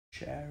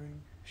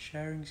Sharing.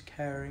 Sharing's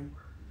caring.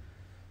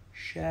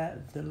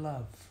 Share the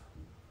love.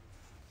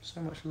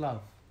 So much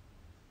love.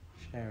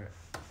 Share it.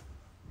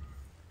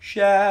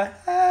 Share.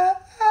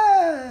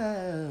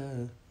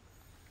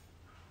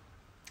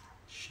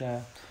 Share.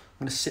 I'm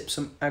going to sip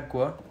some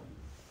agua.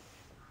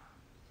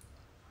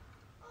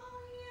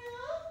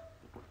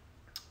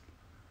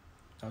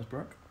 That was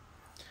Brooke.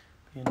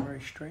 Being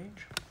very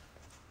strange.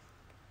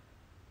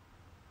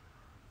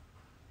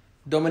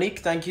 Dominique,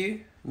 thank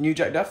you. New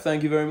Jack Duff,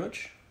 thank you very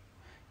much.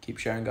 Keep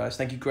sharing, guys.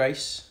 Thank you,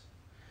 Grace.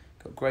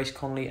 Got Grace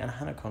Connolly and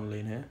Hannah Connolly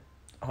in here.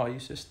 Are you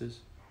sisters?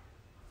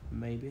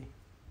 Maybe.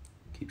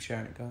 Keep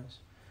sharing it, guys.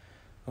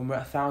 When we're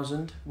at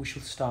 1,000, we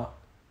shall start.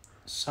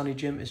 Sonny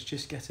Jim is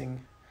just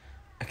getting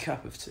a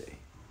cup of tea.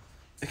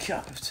 A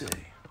cup of tea.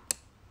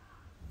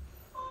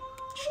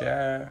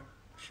 Share.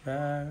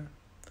 Share.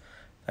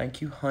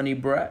 Thank you, Honey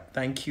Brett.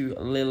 Thank you,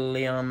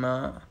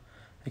 Liliana.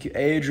 Thank you,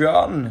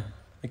 Adrian.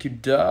 Thank you,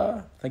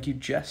 Duh. Thank you,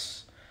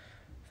 Jess.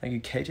 Thank you,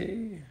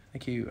 Katie.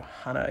 Thank you,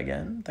 Hannah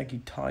again. Thank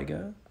you,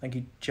 Tiger. Thank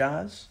you,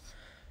 Jazz.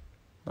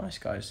 Nice,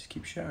 guys.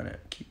 Keep sharing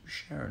it. Keep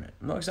sharing it.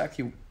 I'm not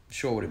exactly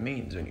sure what it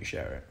means when you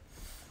share it,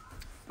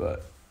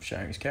 but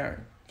sharing is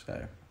caring.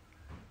 So,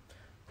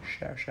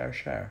 share, share,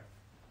 share.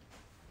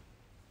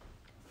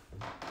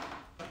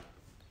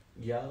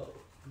 Yo.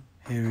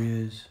 Here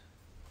he is.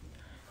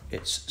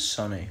 It's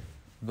Sonny,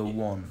 the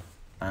one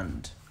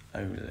and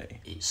only.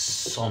 It's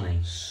Sonny.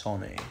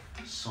 Sonny.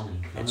 Sonny.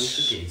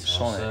 It's the guitar,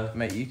 Sonic. sir.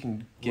 Mate, you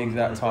can gig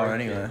that guitar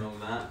anywhere.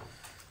 That.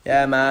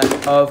 Yeah, man.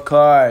 Of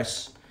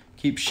course.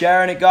 Keep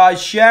sharing it,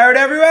 guys. Share it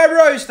everywhere,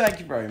 bros. Thank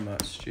you very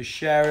much. Just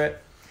share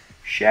it.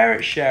 Share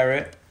it, share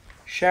it.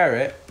 Share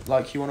it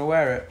like you want to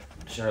wear it.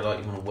 Share it like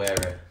you want to wear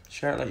it.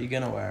 Share it like you're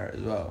going to wear it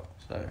as well.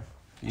 So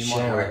you might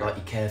Share wear it like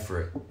you care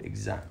for it.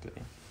 Exactly.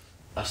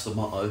 That's the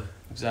motto.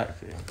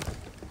 Exactly.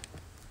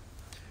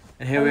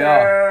 And here we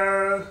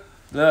are.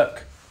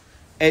 Look.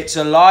 It's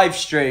a live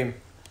stream.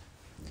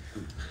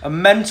 A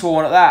mental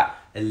one at that.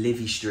 A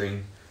livy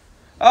string.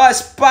 Oh,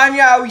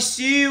 España, we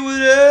see you.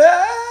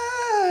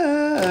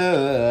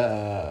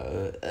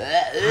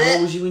 How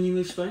old was you when you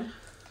moved to Spain?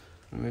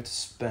 I moved to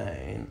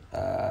Spain.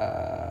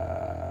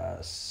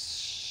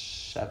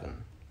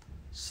 7.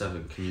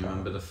 7. Can you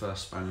remember the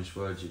first Spanish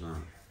word you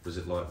learned? Was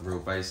it like real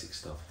basic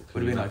stuff?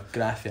 Would have been like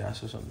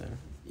gracias or something.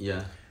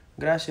 Yeah.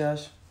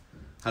 Gracias.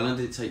 How long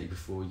did it take you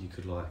before you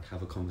could like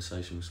have a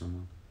conversation with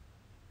someone?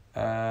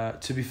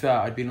 To be fair,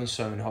 I'd been on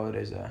so many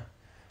holidays there.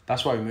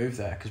 That's why we moved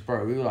there, because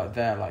bro, we were like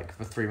there like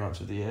for 3 months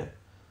of the year.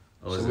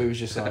 Oh, so we was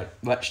just like,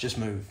 let's just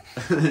move.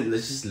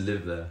 Let's just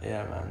live there.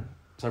 Yeah, man.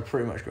 So I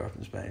pretty much grew up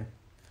in Spain.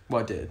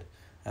 Well, I did.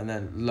 And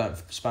then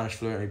learnt Spanish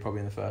fluently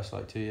probably in the first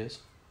like 2 years.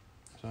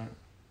 So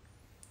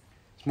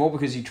it's more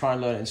because you try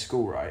and learn it in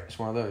school, right? It's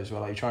one of those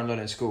where like you try and learn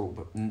it in school,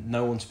 but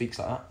no one speaks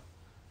like that.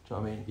 Do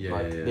you know what I mean? Yeah,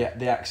 like, yeah.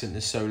 The accent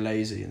is so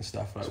lazy and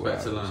stuff. Like, It's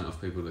better to learn it off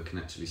people that can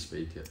actually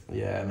speak it.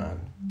 Yeah, man.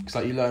 It's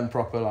like you learn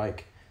proper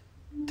like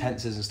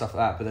tenses and stuff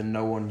like that, but then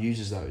no one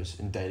uses those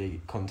in daily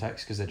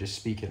context because they're just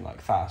speaking like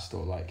fast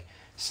or like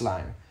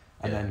slang,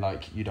 and then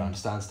like you don't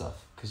understand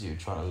stuff because you're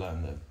trying to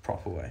learn the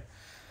proper way.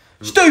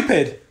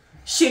 Stupid!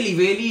 Silly,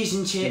 really,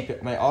 isn't it?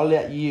 Stupid. Mate, I'll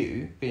let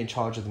you be in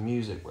charge of the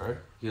music, bro.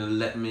 You're gonna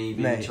let me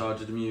be in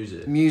charge of the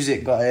music?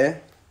 Music guy.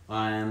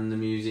 I am the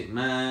music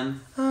man.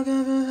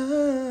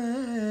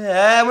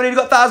 Yeah, we need to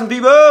got 1,000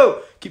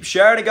 people. Keep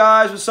sharing it,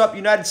 guys. What's up,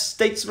 United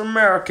States of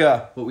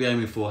America? What are we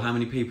aiming for? How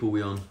many people are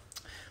we on?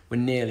 We're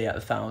nearly at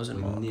the 1,000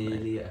 mark.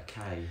 Nearly at a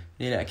K.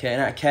 Nearly at a K.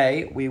 And at a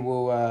K, we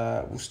will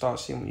we'll start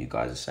seeing what you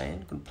guys are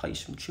saying. Gonna play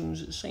some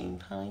tunes at the same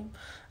time,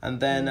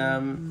 and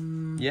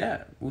then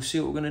yeah, we'll see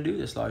what we're gonna do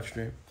this live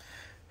stream.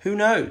 Who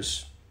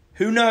knows?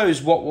 Who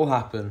knows what will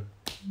happen?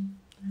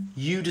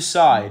 You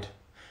decide.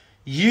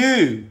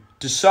 You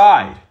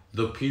decide.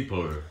 The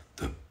people.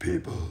 The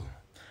people.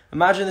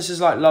 Imagine this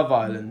is like Love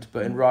Island,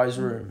 but in Rye's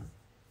room.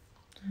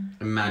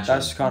 Imagine.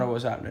 That's kind of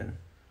what's happening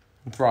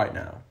right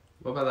now.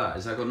 What about that?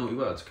 Has that got naughty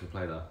words? Can we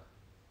play that?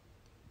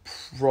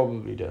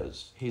 Probably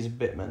does. He's a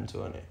bit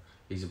mental, isn't he?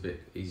 He's a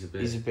bit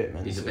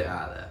mental. He's a bit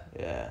out of there.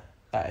 Yeah.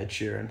 That Ed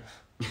Sheeran.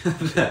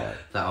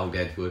 that old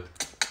Edward.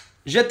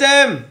 Je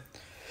t'aime!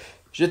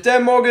 Je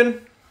t'aime, Morgan! Do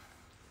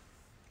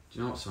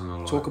you know what song I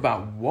like? Talk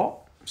about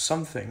what?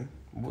 Something.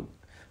 What? I'm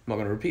not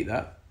going to repeat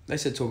that. They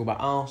said talk about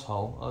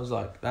arsehole. I was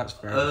like, that's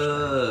very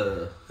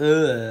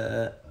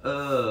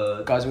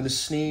Guys, I'm going to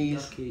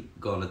sneeze. Lucky.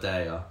 Go on a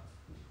day,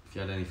 if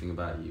you had anything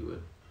about you, you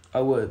would. I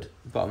would,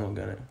 but I'm not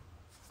going to.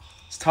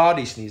 It's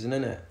tardy sneezing,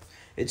 isn't it?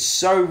 It's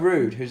so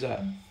rude. Who's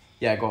that?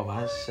 Yeah, go on, man.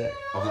 That's sick.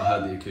 I've not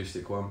heard the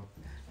acoustic one.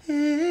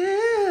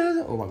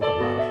 Oh my god,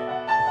 bro.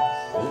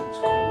 Oh, it's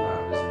quite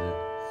loud, isn't it?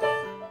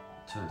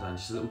 Turn it down,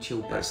 just a little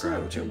chill background. Just a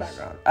little chill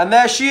background. And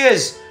there she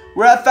is.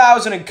 We're at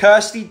 1,000 and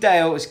Kirsty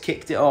Dale has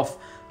kicked it off.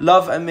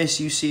 Love and miss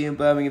you. See you in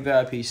Birmingham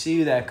VIP. See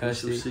you there,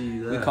 Kirsty. See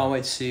you there. We can't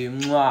wait to see you.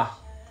 Mwah.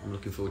 I'm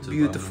looking forward to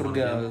Beautiful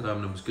Birmingham girl. again.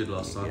 Birmingham was good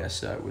last time. Yes,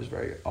 sir. It was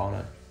very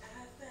honoured.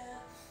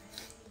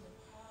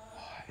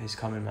 He's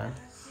coming, man.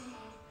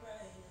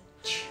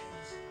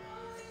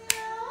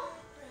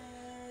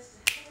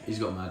 He's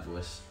got a mad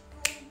voice.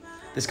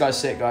 This guy's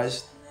sick,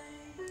 guys.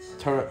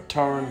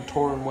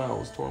 Torrin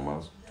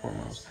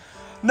Wells.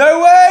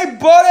 No way,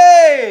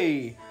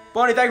 Bonnie!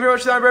 Bonnie, thank you very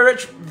much for that, very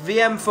rich.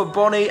 VM for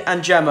Bonnie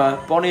and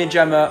Gemma. Bonnie and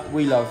Gemma,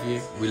 we love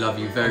you. We love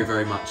you very,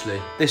 very much, Lee.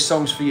 This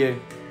song's for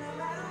you.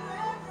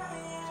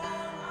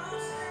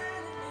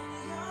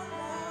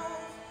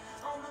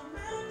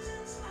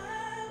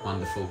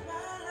 Wonderful.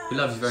 We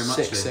love you very much,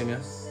 Sick Lee. singer.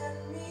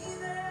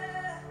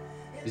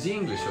 Is he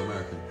English or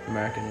American?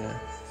 American, yeah.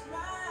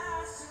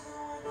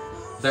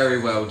 Very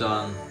well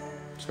done.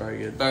 It's very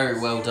good. Very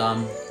well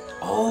done.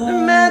 Oh,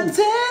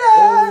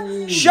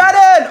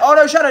 Shannon! Oh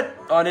no, Shannon!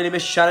 Oh, I nearly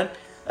missed Shannon.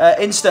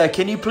 Insta,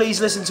 can you please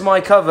listen to my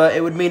cover?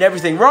 It would mean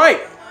everything. Right!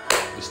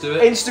 Let's do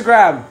it.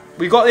 Instagram.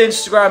 We got the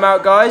Instagram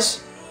out, guys.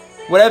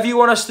 Whatever you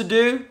want us to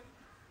do,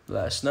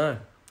 let us know.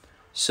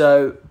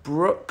 So,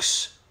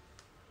 Brooks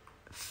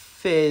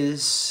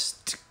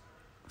Fist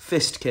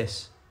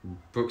Kiss.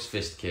 Brooks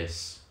Fist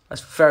Kiss.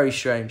 That's very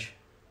strange.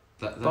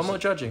 That's But I'm not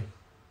judging.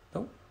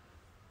 No.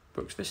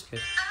 Brooks Fist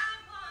Kiss.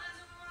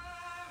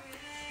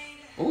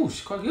 Oh,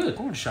 she's quite good.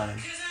 Go on, Shannon.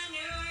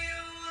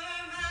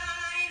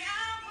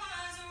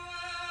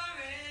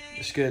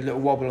 It's good.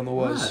 Little wobble on the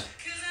words. Right.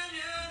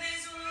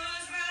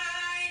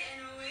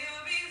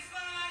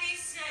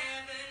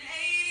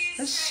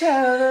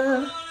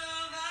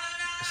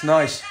 It's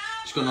nice.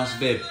 She's got a nice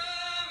vib.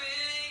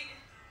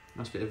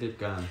 Nice bit of vib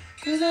going.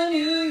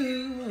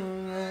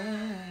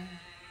 Ooh,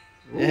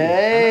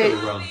 Hey. a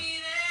little run.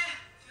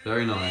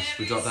 Very nice.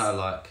 We dropped that a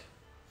like.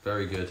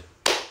 Very good.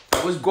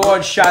 That was go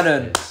on,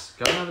 Shannon. Yes.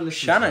 Go and have a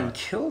listen. Shannon to that.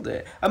 killed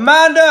it.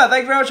 Amanda,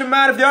 thank you very much,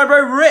 Amanda, for the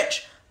eyebrow.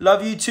 Rich,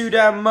 love you too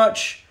damn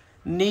much.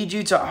 Need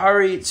you to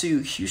hurry to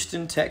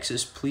Houston,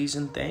 Texas, please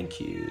and thank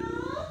you.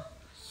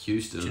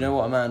 Houston. Do you know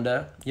what,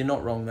 Amanda? You're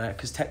not wrong there,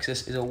 because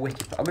Texas is a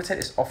wicked... I'm going to take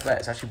this off there.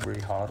 It's actually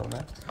really hard on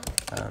there.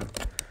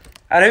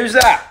 And who's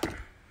that?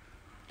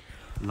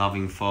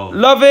 Loving Fog.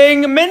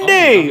 Loving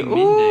Mindy. Oh, Loving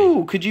Mindy.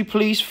 Ooh, could you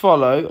please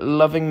follow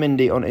Loving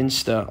Mindy on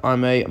Insta?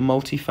 I'm a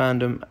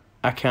multi-fandom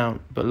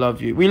account, but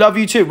love you. We love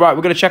you too. Right,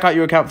 we're going to check out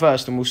your account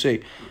first, and we'll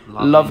see.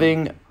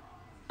 Loving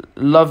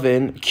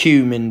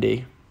Q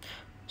Mindy.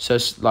 So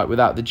it's like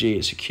without the G,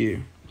 it's a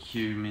Q.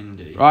 Q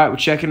Mindy. Right, we're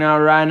checking out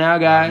right now,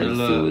 guys. Have a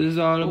See what this is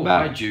all Oh,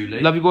 about. hi, Julie.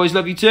 Love you, boys.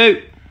 Love you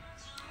too.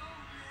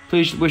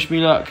 Please wish me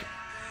luck.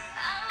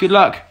 Good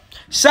luck.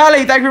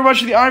 Sally, thank you very much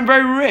for the I'm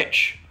Very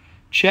Rich.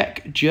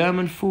 Check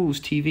German Fools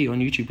TV on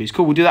YouTube, please.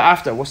 Cool, we'll do that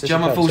after. What's this?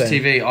 German account Fools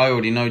saying? TV. I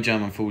already know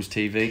German Fools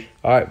TV.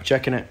 All right, we're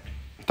checking it.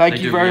 Thank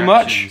They you do very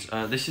much.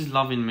 reactions. This is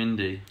Loving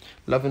Mindy.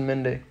 Loving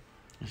Mindy.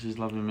 This is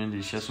Loving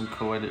Mindy. She has some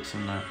cool edits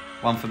in that.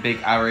 One for Big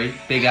Ari.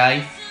 Big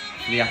A.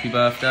 For the happy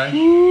birthday.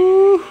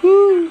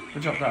 Woohoo.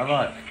 We dropped that a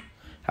like.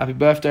 Happy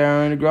birthday,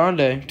 Ariana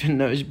Grande. Didn't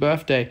know it was your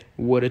birthday.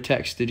 Would have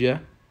texted you.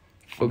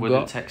 Would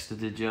have Forgot. texted,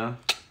 did ya?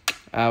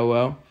 Oh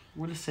well.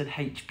 Would have said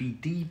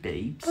HBD,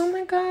 babes. Oh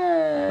my god.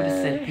 Would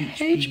have said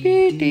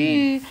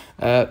HBD.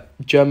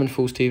 German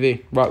Fools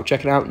TV. Right, we're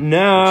checking it out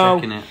now.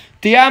 Checking it.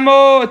 Ti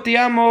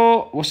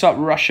amo. What's up,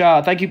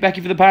 Russia? Thank you,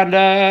 Becky, for the panda.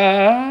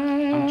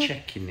 I'm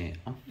checking it.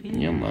 I'm feeling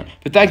Yeah, man.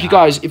 But thank you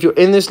guys. If you're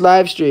in this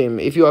live stream,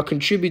 if you are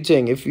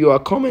contributing, if you are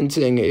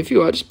commenting, if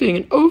you are just being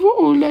an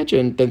overall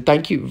legend, then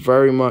thank you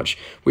very much.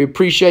 We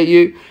appreciate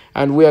you,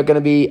 and we are going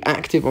to be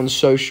active on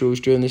socials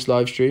during this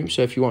live stream.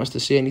 So if you want us to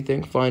see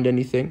anything, find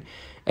anything,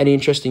 any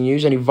interesting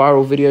news, any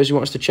viral videos you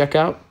want us to check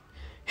out,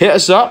 hit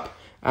us up.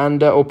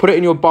 And or put it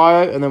in your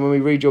bio, and then when we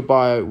read your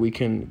bio, we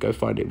can go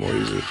find it more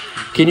easily.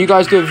 Can you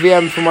guys do a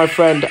VM for my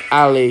friend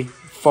Ali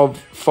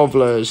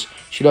Fovlers?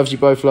 She loves you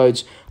both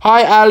loads.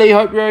 Hi Ali,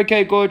 hope you're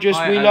okay, gorgeous.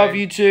 Hi, we Ali. love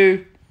you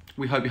too.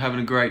 We hope you're having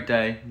a great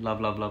day.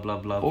 Love, love, love,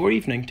 love, love. Or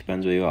evening,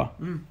 depends where you are.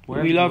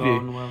 Wherever We love are you.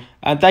 in the world.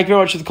 And thank you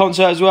very much for the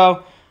concert as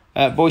well.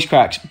 Voice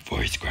cracks.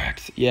 Voice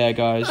cracks. Yeah,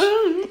 guys.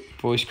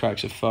 Voice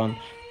cracks are fun.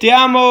 Ti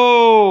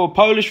amo!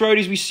 Polish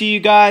roadies, we see you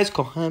guys.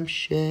 Kocham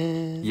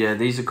się. Yeah,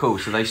 these are cool.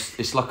 So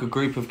it's like a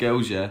group of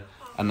girls, yeah,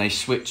 and they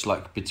switch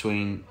like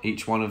between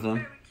each one of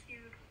them.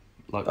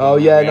 Like Oh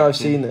when yeah, they're no, I've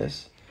reacting. seen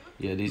this.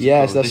 Yeah, these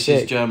Yes, are cool. that's This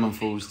sick. is German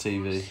Fools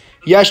TV.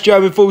 Yes,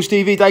 German Fools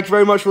TV, thank you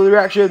very much for the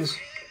reactions.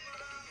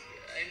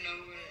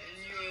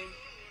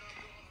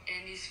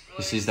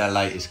 This is their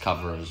latest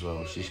cover as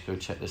well. So you should go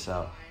check this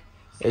out.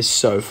 It's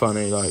so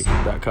funny, like,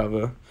 that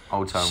cover.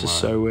 Old Town It's Road. just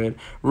so weird.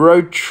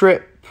 Road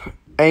Trip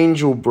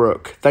Angel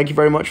Brook. Thank you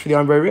very much for the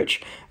I'm Very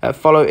Rich.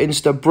 Follow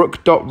Insta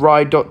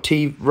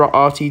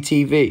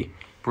brook.ride.rttv.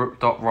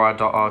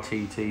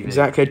 Brook.ride.rttv.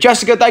 Exactly.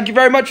 Jessica, thank you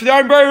very much for the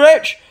I'm Very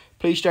Rich.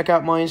 Please check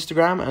out my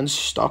Instagram and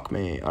stalk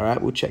me. All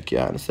right, we'll check you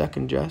out in a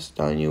second, Jess.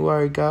 Don't you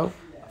worry, girl.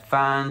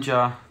 Found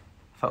ya.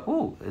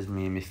 Oh, there's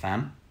me and my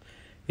fam.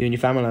 You and your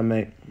family,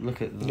 mate.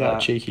 Look at You got a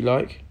that. cheeky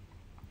like.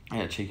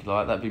 Yeah, cheeky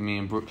like. That'd be me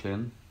in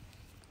Brooklyn.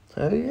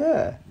 Oh,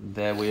 yeah.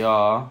 There we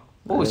are.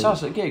 Oh, it's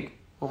us at a gig.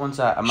 What one's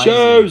that? Amazing.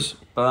 Shows.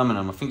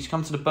 Birmingham. I think you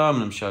come to the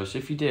Birmingham show. So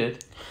if you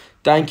did,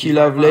 Thank you,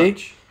 very lovely.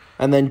 much.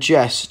 And then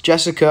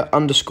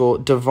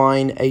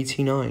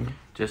Jessica_Divine89.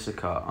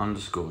 Jessica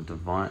 _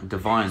 Divine.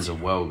 Divine's a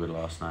well good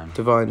last name.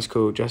 Divine's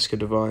cool. Jessica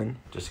Divine.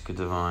 Jessica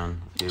Divine.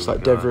 It's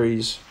like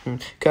DeVries.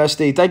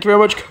 Kirsty, thank you very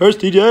much,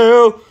 Kirsty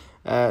Dale.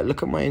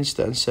 Look at my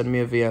Insta and send me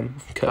a VM.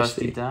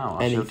 Kirsty Dale.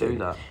 I shall do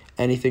that.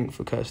 Anything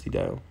for Kirsty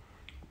Dale.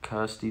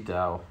 Kirsty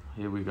Dale.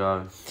 Here we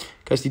go.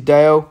 Kirsty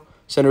Dale,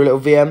 send her a little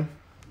VM.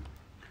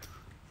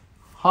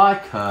 Hi,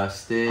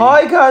 Kirsty.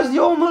 Hi, Kirsty,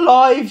 you're on the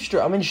live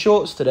stream. I'm in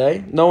shorts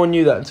today. No one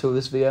knew that until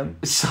this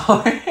VM.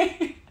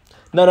 Sorry.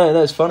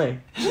 No, it's funny.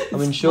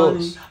 I'm in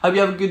shorts. Funny. Hope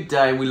you have a good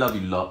day. We love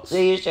you lots.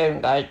 See you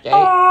soon, guys.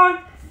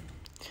 Bye.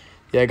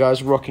 Yeah,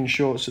 guys, rocking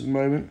shorts at the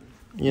moment.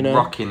 You know,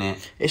 rocking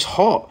it. It's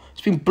hot.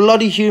 It's been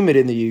bloody humid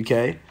in the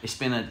UK. It's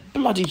been a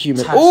bloody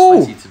humid. tad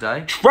sweaty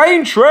today.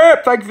 Train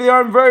trip. Thank you for the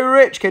I'm very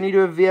rich. Can you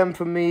do a VM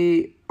for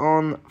me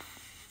on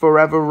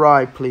Forever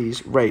Rye,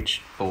 please, Rach?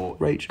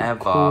 Rach, of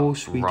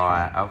course we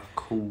can. Of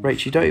course.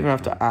 Rach, you don't even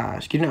have to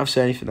ask. You didn't have to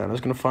say anything then. I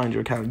was going to find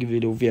your account and give you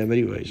a little VM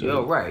anyway. So.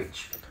 Yo,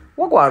 Rach.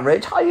 What on,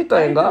 Rach? How you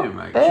doing, How you doing,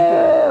 Rach?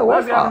 Hey,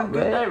 what's you having up, a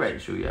good day, Rach?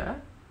 Rachel, yeah?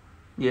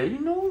 Yeah,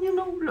 you know,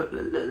 look,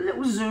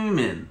 little zoom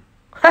in.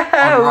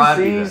 We'll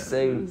see you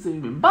soon.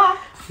 Zoom in. Bye.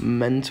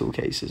 Mental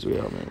cases we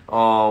are, mate.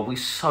 Oh, we're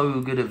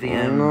so good at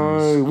VMs.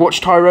 No. Watch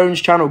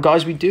Tyrone's channel,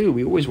 guys. We do.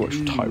 We always watch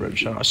Tyrone's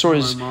channel. I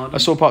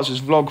saw parts of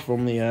his vlog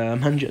from the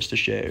Manchester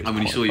show. And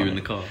when he saw you in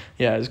the car.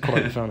 Yeah, it was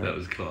quite funny. That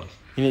was class.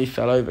 He nearly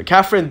fell over.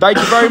 Catherine, thank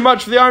you very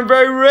much for the I'm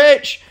very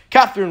rich.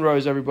 Catherine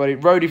Rose, everybody.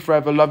 Roadie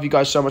forever. Love you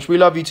guys so much. We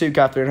love you too,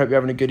 Catherine. Hope you're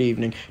having a good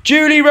evening.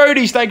 Julie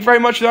Roadies, thank you very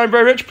much for the I'm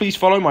very rich. Please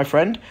follow my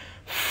friend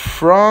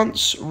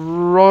France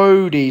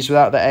Roadies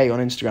without the A on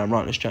Instagram.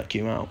 Right, let's check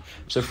you out.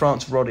 So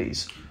France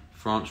Roddies.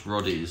 France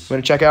Roddies. We're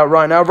going to check it out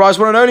right now. Rise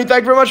one and only,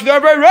 thank you very much for the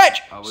I'm very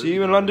rich. See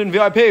you in go. London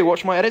VIP.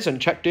 Watch my edits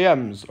and check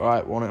DMs. All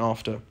right, want it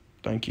after.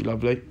 Thank you,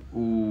 lovely.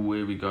 Ooh,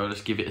 here we go.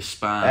 Let's give it a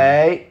spam.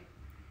 Hey,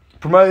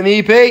 promoting the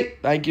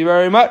EP. Thank you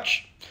very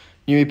much.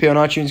 New EP on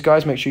iTunes,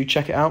 guys. Make sure you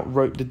check it out.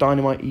 Wrote the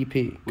Dynamite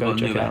EP. Go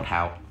check it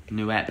out.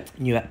 New app.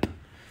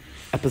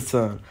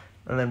 Episode.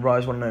 And then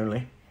Rise one and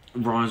only.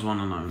 Rise one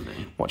and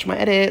only. Watch my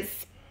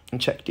edits and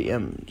check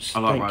DMs. I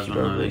like Rise one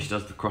and only. She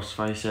does the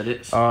crossface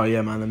edits. Oh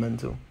yeah, man, they're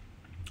mental.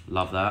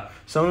 Love that.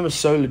 Some of them are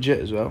so legit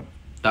as well.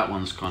 That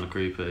one's kind of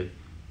creepy.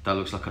 That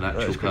looks like an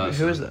actual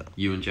person. Who is that?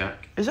 You and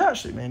Jack. Is that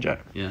actually me and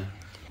Jack? Yeah.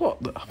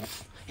 What the...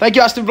 Thank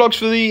you, Aston Vlogs,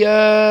 for the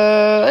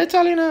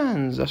Italian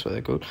hands. That's what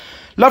they're called.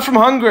 Love from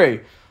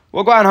Hungary.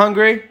 We'll go out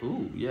Hungary.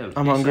 Ooh, yeah.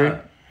 I'm hungry.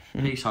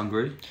 He's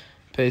hungry.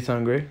 Pete's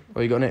hungry.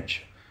 Oh, you got an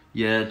itch?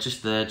 Yeah,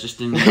 just there,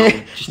 just in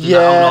that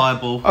old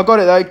eyeball. I got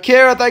it though.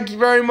 Kira, thank you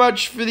very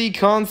much for the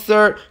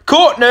concert.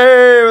 Courtney,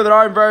 with an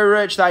I'm very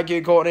rich. Thank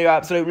you, Courtney,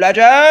 absolute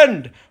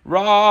legend.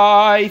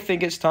 Right,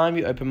 think it's time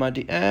you open my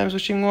DMs,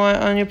 wishing white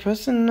on your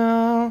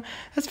personal.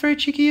 That's very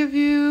cheeky of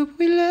you, but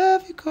we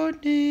love you,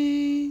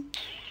 Courtney.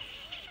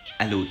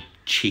 Hello,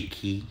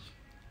 cheeky.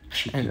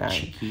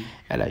 Cheeky.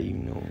 Hello, you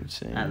know what I'm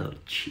saying. Hello,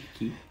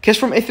 cheeky. Kiss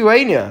from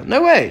Lithuania.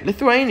 No way,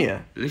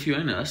 Lithuania.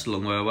 Lithuania, that's a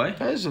long way away.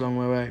 That is a long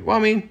way away. Well,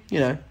 I mean, you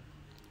know,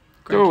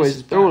 they're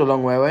all a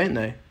long way away, aren't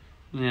they?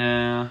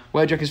 Yeah.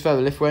 Where do you reckon it's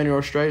further, Lithuania or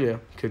Australia?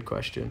 Good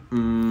question.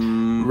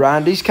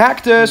 Randy's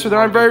Cactus with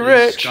I'm very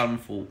rich.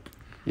 Scunthorpe.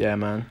 Yeah,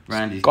 man.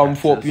 Randy's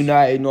Scunthorpe Cactus.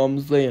 United, know what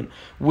I'm saying?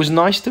 Was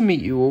nice to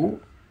meet you all.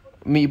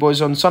 Meet you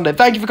boys on Sunday.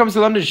 Thank you for coming to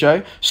the London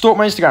show. Stalk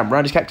my Instagram,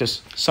 Randy's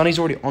Cactus. Sonny's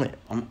already on it.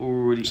 I'm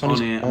already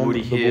Sonny's on it. I'm on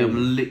already the here. ball.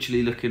 I'm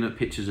literally looking at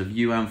pictures of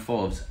you and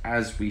Fobbs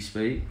as we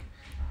speak.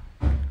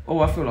 Oh,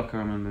 I feel like I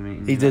remember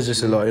meeting He you, does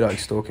this a actually. lot. He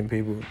likes stalking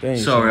people. Don't you?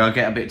 Sorry, I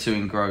get a bit too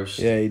engrossed.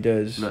 Yeah, he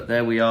does. Look,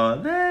 there we are.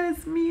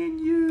 There's me and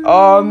you.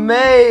 Oh,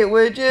 mate,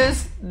 we're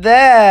just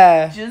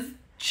there. Just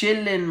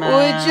chilling, man.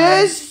 We're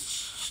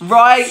just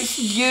right. It's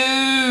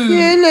you.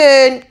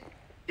 chilling.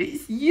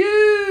 It's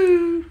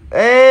you.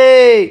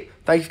 Hey,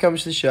 thank you for coming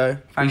to the show.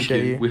 Thank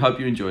Appreciate you. We hope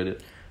you enjoyed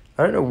it.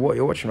 I don't know what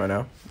you're watching right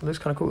now. It looks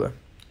kind of cool though.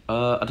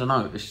 I don't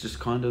know. It's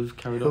just kind of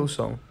carried on.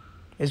 Hillsong,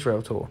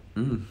 Israel tour.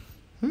 Mm.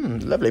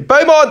 Lovely.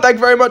 Beaumont, thank you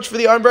very much for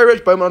the I'm very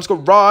rich.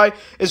 Beaumont_Rye.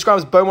 Instagram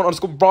is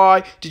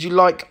Beaumont_Rye. Did you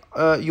like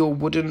your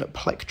wooden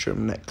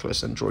plectrum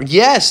necklace and drawing?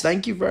 Yes,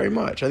 thank you very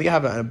much. I think I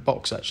have it in a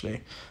box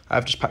actually.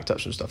 I've just packed up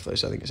some stuff though,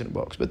 so I think it's in a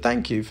box. But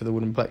thank you for the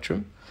wooden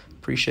plectrum.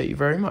 Appreciate you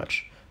very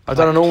much. I've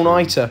done an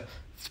all-nighter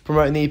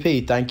promoting the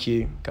EP. Thank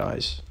you,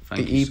 guys.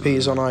 Thank the you EP so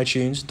is on much.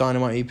 iTunes.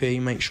 Dynamite EP.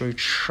 Make sure you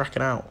check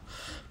it out.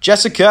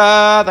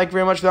 Jessica, thank you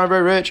very much for that. I'm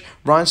very rich.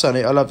 Ryan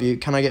Sonny, I love you.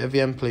 Can I get a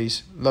VM,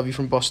 please? Love you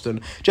from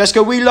Boston.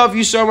 Jessica, we love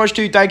you so much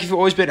too. Thank you for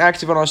always being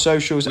active on our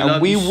socials.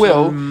 We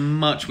will. So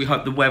much. We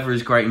hope the weather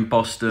is great in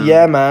Boston.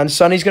 Yeah, man.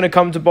 Sonny's going to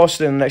come to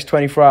Boston in the next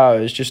 24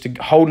 hours just to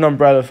hold an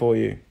umbrella for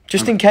you.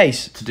 Just in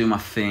case. To do my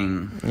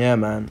thing. Yeah,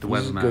 man. The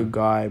He's a weatherman. good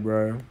guy,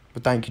 bro.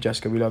 But thank you,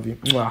 Jessica. We love you.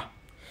 Mwah.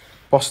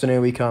 Boston,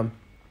 here we come.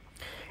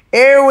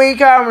 Here we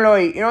come,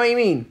 Lloyd. You know what I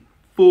mean?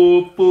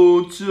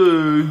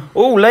 442.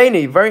 Oh,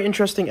 Laney, very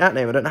interesting @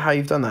 name. I don't know how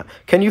you've done that.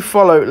 Can you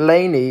follow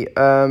Laney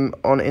on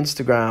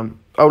Instagram?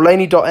 Oh,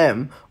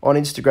 Laney.m on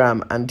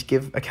Instagram and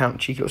give account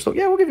cheeky little stalk.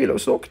 Yeah, we'll give you a little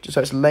stalk.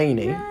 So it's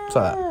Laney. Yeah. So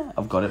that.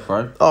 I've got it,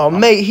 bro. Oh,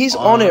 mate, he's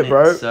on it,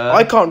 bro. sir.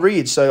 I can't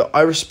read, so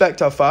I respect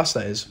how fast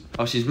that is.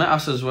 Oh, she's met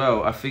us as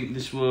well. I think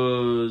this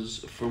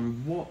was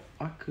from what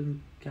I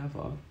can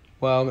gather.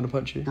 Well, I'm going to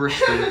punch you.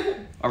 Bristol.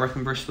 I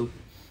reckon Bristol.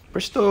 I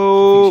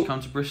Bristol. think she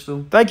comes to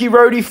Bristol. Thank you,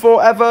 Rody,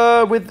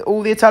 forever with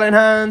all the Italian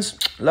hands.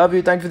 Love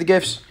you. Thank you for the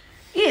gifts.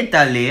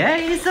 Italy,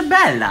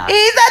 Isabella.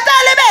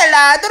 Isabella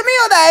Bella,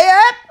 dormio day,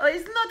 eh? Oh,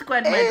 it's not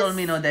quite my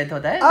Dolmino Day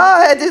today.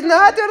 Oh, it is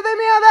not your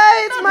dormio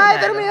day. It's my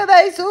dormio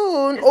day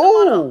soon.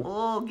 Oh.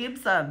 Oh,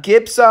 Gibson.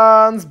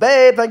 Gibsons,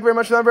 babe, thank you very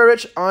much for that, very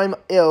rich. I'm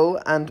ill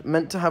and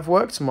meant to have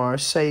work tomorrow.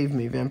 Save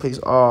me, Vian, please.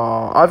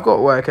 Oh, I've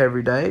got work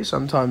every day.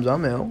 Sometimes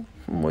I'm ill.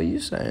 What are you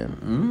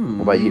saying?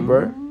 What about you,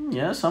 bro?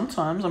 Yeah,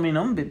 sometimes. I mean,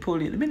 I'm a bit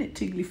poorly at the minute.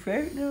 Tiggly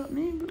ferret, you know what I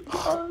mean?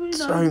 But,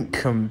 Don't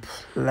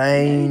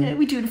complain.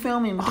 we do the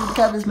filming, we do the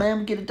covers, man.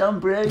 We get it done,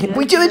 bro.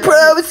 We do it,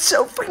 bro. It's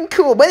so freaking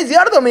cool. Where's the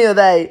other dormio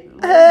day?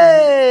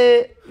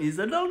 Hey. It's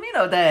a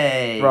Dolmino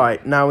Day.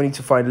 Right, now we need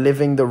to find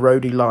Living the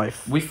Roadie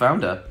Life. We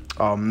found her.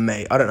 Oh,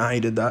 mate, I don't know how you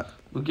did that.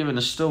 We're giving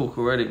a stalk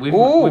already.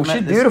 Oh,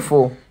 she's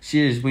beautiful.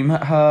 She is. We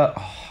met her.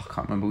 Oh, I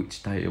can't remember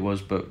which date it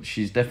was, but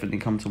she's definitely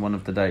come to one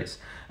of the dates.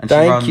 And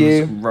Thank she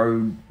you.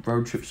 runs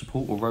road trip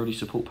support or roadie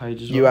support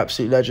page as well. You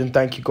absolute legend.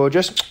 Thank you,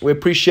 gorgeous. We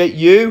appreciate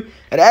you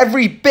and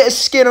every bit of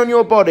skin on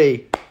your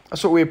body.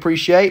 That's what we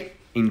appreciate.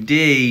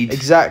 Indeed.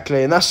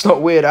 Exactly, and that's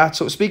not weird at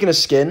all. Speaking of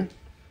skin,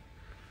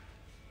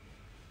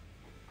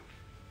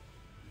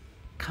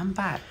 come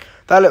back.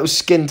 that little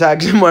skin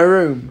tag's in my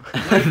room.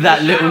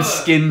 That little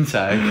skin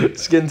tag.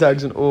 Skin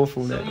tag's an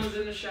awful name. Someone's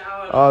in the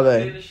shower. Are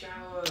they? In the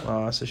shower.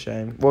 Oh, that's a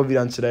shame. What have you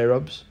done today,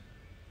 Robs?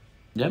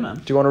 Yeah, man.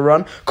 Do you want to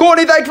run?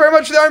 Courtney, thank you very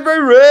much for the I'm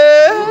very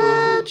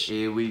rich.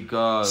 Here we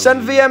go.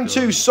 Send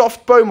VM2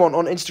 Soft Beaumont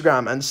on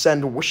Instagram and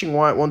send Wishing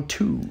White 12 on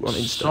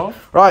Insta.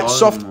 Soft Right,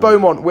 Soft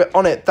Beaumont. Beaumont, we're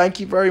on it. Thank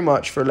you very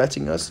much for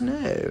letting us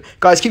know.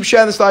 Guys, keep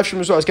sharing this live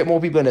stream as well. Let's get more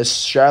people in this.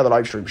 Share the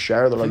live stream,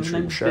 share the live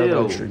stream, share the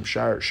live stream,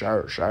 share it, share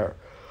it, share it.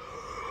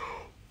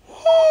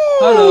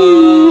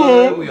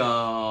 Hello. We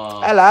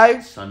are. Hello.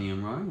 Sunny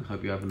and Ryan.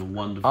 Hope you're having a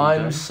wonderful day.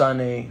 I'm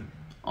Sunny.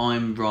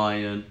 I'm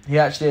Ryan. He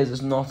actually is,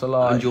 it's not a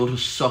lie. And you're the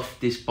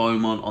softest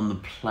Beaumont on the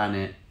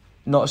planet.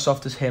 Not as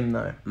soft as him,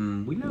 though.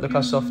 We love Look you.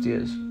 how soft he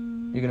is.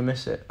 You're going to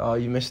miss it. Oh,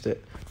 you missed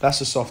it.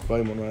 That's a soft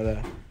Beaumont right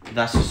there.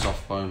 That's a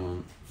soft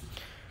Beaumont.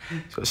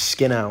 He's got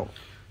skin out.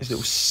 His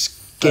little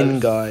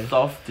skin guy.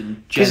 Soft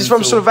and gentle. This is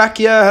from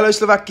Slovakia. Hello,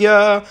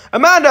 Slovakia.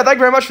 Amanda, thank you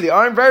very much for the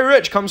I'm very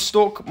rich. Come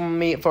stalk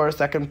me for a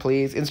second,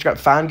 please. Instagram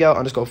fangirl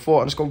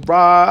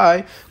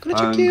 _4_right. Gonna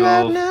check you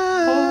out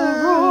now.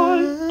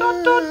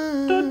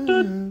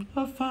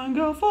 A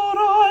fangirl for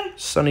I.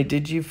 Sonny,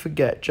 did you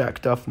forget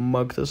Jack Duff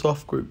mugged us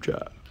off group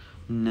chat?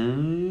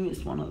 No,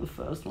 it's one of the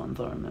first ones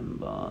I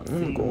remember. Oh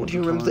my god, do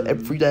you remember that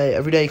every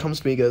day he comes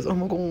to me and goes, oh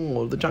my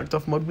god, the Jack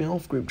Duff mugged me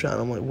off group chat.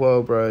 And I'm like,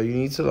 whoa, bro, you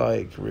need to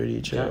like really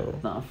chill.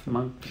 You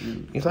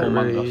need to like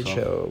really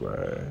chill,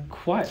 bro.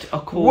 Quite a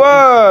cool.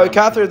 Whoa,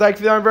 Catherine, thank you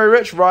for the I'm very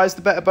rich. Rise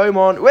the better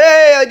Beaumont.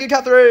 Way, thank you,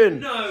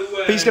 Catherine. No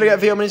way. Peace, gonna get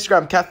VM on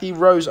Instagram, Kathy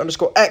Rose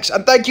 _X.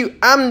 And thank you,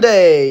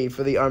 Amday,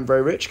 for the I'm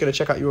very rich. Gonna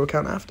check out your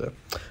account after.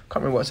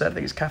 Can't remember what I said. I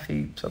think it's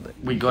Kathy something.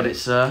 We got it,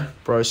 sir.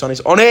 Bro,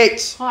 Sonny's on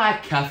it. Hi,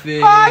 Kathy.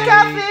 Hi,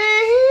 Kathy.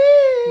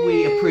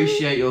 We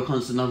appreciate your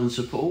constant love and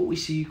support. We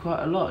see you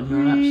quite a lot, and you're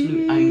an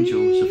absolute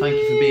angel. So thank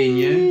you for being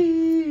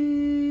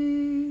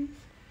you.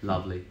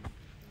 Lovely.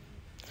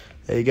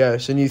 There you go.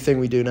 It's a new thing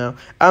we do now.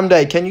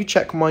 Amday, can you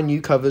check my new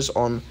covers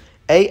on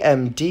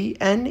AMDNEXS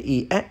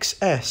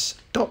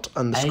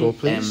 _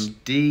 please?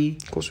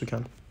 AMD. Of course we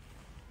can.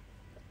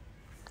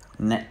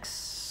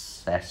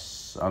 Nexus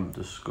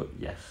 _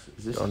 yes.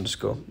 Is this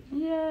 _.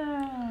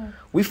 Yeah.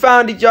 We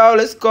found it, y'all.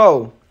 Let's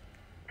go.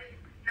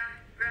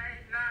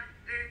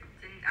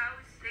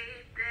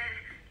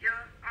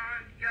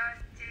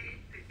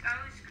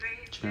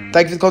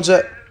 Thank you for the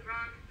concert.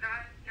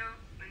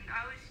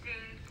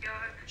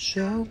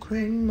 So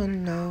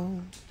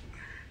criminal.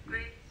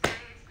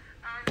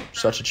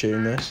 Such a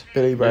tune, this.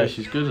 Billy Ray. Yeah,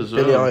 she's good as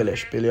well. Billie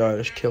Eilish. Billie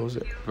Eilish kills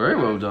it. Very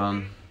well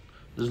done.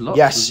 There's lots.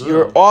 Yes, as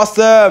you're well.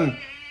 awesome.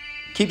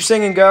 Keep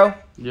singing, girl.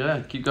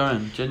 Yeah, keep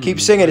going. Genuinely. Keep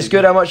singing. It's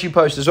good how much you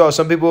post as well.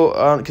 Some people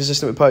aren't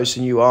consistent with posts,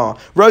 and you are.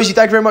 Rosie,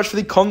 thank you very much for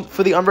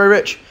the I'm very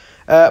rich.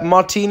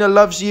 Martina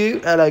loves you.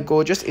 Hello,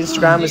 gorgeous.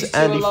 Instagram is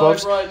Andy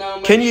Fobbs.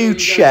 Right, Can you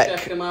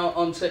check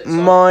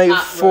my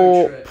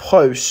fourth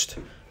post?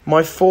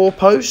 My fourth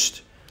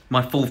post.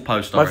 My fourth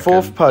post. My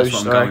fourth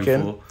post, I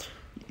reckon.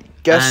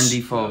 Guess.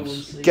 Andy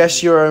Fobbs.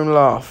 Guess your own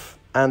laugh.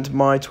 And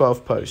my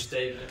 12th post.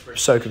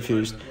 So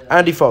confused.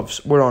 Andy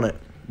Fobbs, we're on it.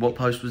 What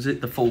post was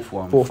it? The fourth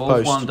one. Fourth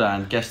post. One,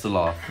 Dan. Guess the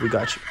laugh. We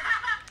got you.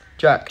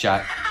 Jack.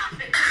 Jack.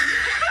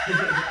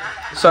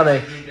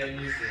 Sonny.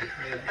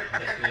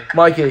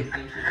 Mikey.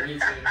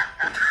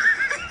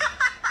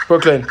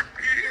 Brooklyn.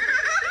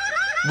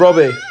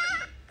 Robbie.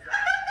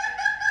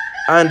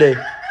 Andy.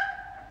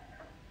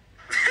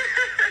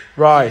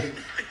 Rye.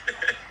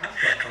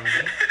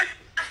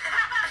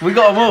 We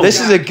got them all. This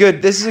is a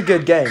good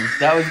game.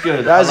 That was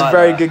good. That was I a like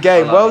very that. good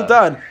game. I like Well that.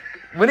 done.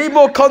 We need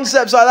more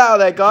concepts like that out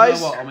there, You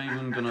guys. know what? I'm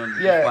even gonna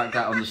Yeah. Whack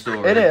that on the story.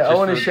 Innit? I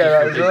want to share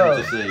that as well.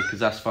 To see, because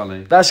that's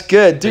funny. That's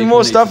good. Do People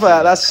more need stuff to like see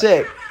that. That's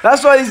sick.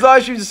 That's why these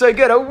live streams are so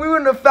good. We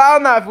wouldn't have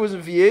found that if it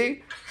wasn't for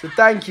you. So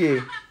thank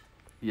you.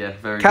 Yeah,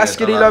 very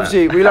Caskety good. loves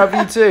you. We love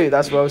you too.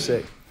 That's well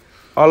sick.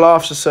 Our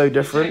laughs are so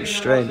different.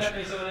 Strange.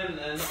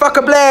 Fuck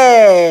a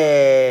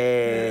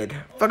blade.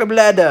 Fuck a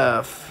blade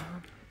off.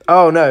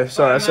 Oh no,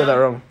 sorry, I said that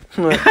wrong.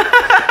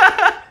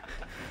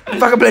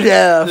 Fuck a blade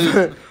off.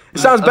 It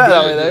sounds better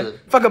that way though.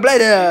 Fuck a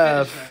blade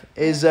off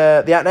is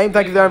the at name.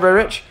 Thank you very, very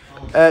rich.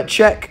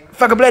 Check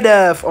Fuck a blade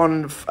off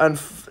on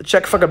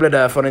check Fuck a blade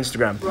off on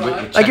Instagram.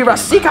 Thank you,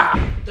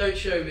 Rasika. Don't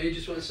show me.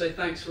 Just want to say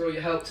thanks for all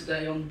your help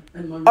today in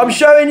my. I'm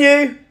showing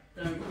you.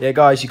 Yeah,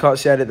 guys, you can't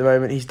see it at the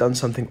moment. He's done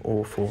something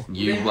awful.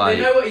 You they wait.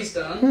 know what he's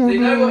done. They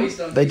know what he's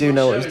done. They do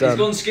know what he's done. He's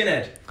gone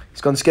skinhead.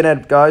 He's gone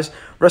skinhead, guys.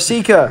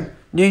 Rasika,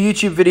 new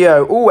YouTube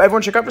video. Oh,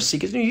 everyone check out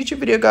Rasika's new YouTube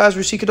video, guys.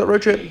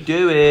 Rasika.roadtrip.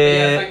 Do But it.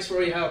 yeah, thanks for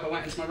all your help. I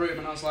went into my room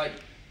and I was like,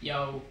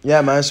 yo. Yeah,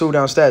 man, it's all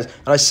downstairs.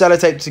 And I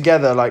sellotaped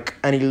together, like,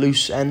 any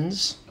loose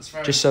ends. That's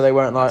very, Just so they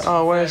weren't like,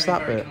 oh, where's very,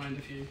 that very bit? kind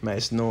of you. Mate,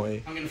 it's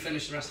naughty. I'm going to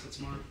finish the rest of it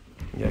tomorrow.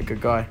 Yeah,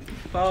 good guy.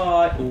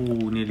 Bye. Oh,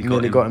 nearly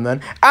Got him then.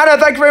 Anna,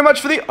 thank you very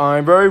much for the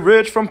I'm very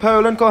rich from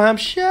Poland,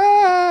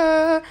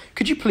 Hampshire.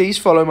 Could you please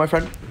follow my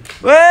friend?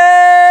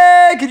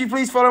 Hey! Could you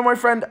please follow my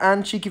friend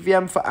and Cheeky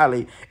VM for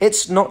Ali?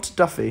 It's not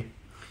Duffy.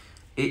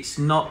 It's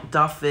not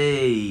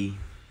Duffy.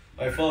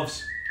 Hey,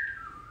 Fovs.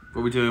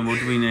 What are we doing? What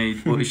do we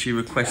need? What is she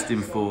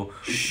requesting for?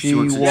 She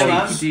wants a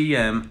wants- cheeky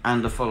DM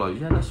and a follow.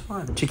 Yeah, that's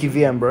fine. Cheeky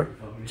VM, bro.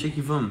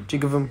 Cheeky vum.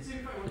 Cheeky VM.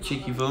 A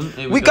cheeky vum.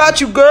 Here We go. got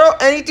you, girl.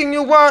 Anything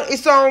you want,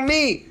 it's on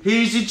me.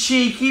 Here's a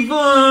cheeky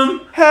vum.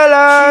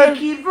 Hello.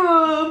 Cheeky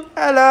vum.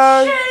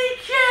 Hello.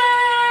 Cheeky.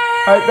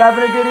 Hope you're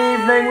having a good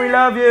evening. We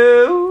love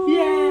you.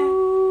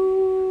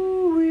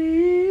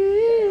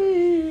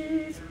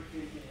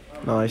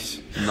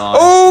 Nice. Nice.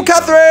 Oh,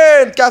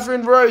 Catherine!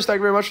 Catherine Rose, thank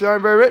you very much for the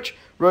I'm very rich.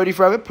 Roadie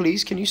Forever,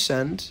 please can you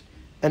send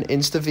an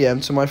Insta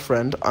VM to my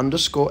friend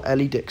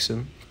 _Ellie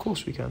Dixon? Of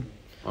course we can.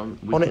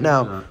 We On it can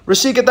now. do that.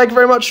 Rasika, thank you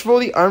very much for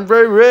the I'm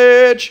very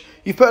rich.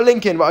 You've put a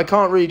link in, but I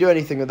can't really do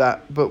anything with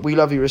that. But we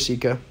love you,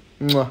 Rasika.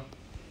 Mwah.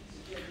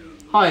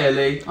 Hi,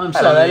 Ellie. I'm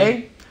Hello, Sunny.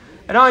 Ellie.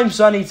 And I'm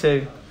Sunny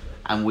too.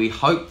 And we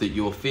hope that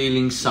you're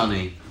feeling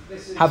sunny.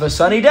 Have a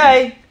sunny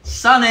day.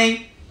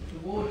 Sunny.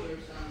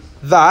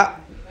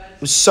 That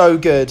was so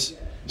good.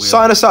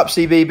 Sign us up,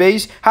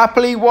 CBBS.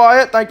 Happily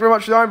Wyatt, thank you very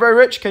much for the I'm very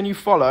rich. Can you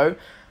follow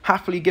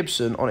Happily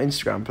Gibson on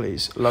Instagram,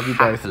 please? Love you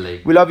both.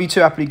 Happily. We love you too,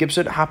 Happily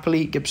Gibson.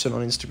 Happily Gibson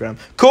on Instagram.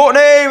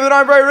 Courtney with an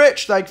I'm very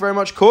rich. Thank you very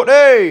much,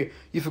 Courtney.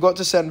 You forgot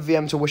to send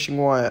VM to Wishing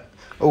Wyatt.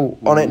 Oh,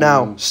 on it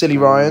now. Silly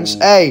Ryans.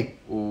 Hey,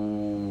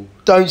 Ooh.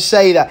 don't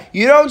say that.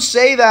 You don't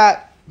say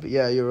that. But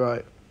yeah, you're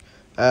right.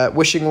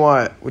 Wishing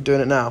Wyatt. We're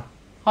doing it now.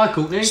 Hi,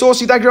 Courtney.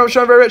 Saucy, thank you very much,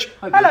 I'm very rich.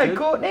 Hope Hello, you're good.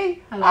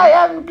 Courtney. I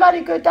have a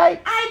bloody good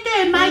day. How you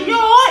doing, mate? You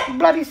alright?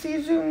 Bloody see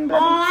you soon.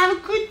 Bloody. Oh, have a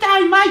good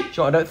day, mate.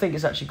 I don't think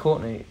it's actually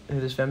Courtney who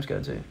this VM's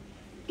going to.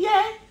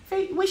 Yeah,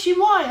 wishing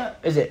Wyatt.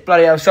 Is it?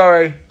 Bloody hell,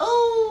 sorry.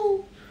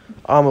 Oh.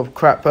 I'm a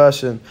crap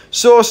person.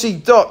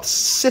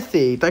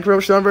 Saucy.Sithy. Thank you very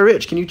much for the I'm very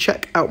rich. Can you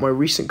check out my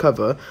recent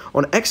cover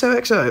on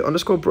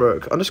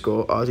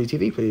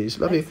XOXO_Brooke_RZTV, please?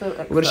 Love you.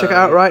 We're going to check it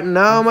out right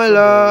now, my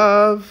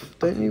love.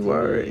 Don't you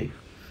worry.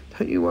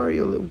 Don't you worry,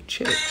 your little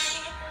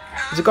chicks.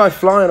 There's a guy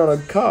flying on a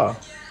car.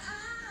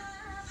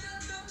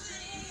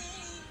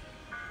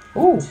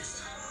 Ooh.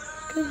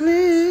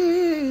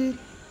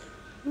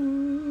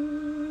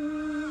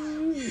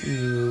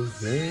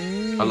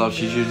 I love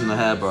she's using a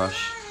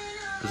hairbrush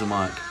as a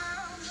mic.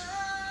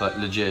 Like,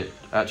 legit.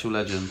 Actual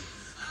legend.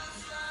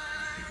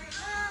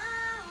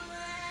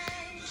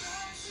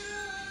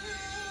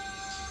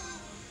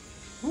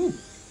 Ooh.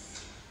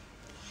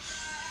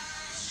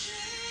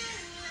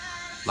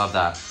 Love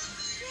that.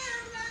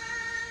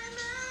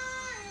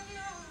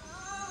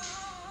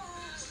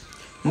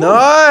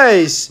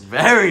 Nice.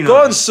 Very nice.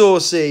 Go on,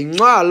 Saucy.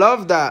 Mwah, I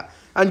love that.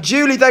 And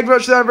Julie, thank you very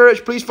much for that, very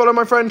rich. Please follow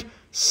my friend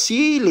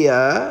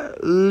Celia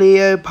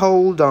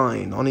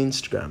Leopoldine on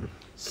Instagram.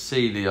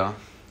 Celia.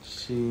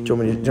 Do you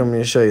want me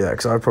to show you that?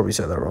 Because I probably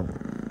said that wrong.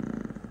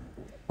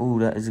 Oh,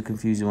 that is a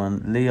confusing one.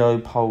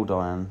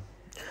 Leopoldine.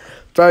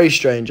 Very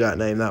strange at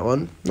name, that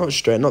one. Not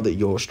strange. Not that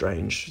you're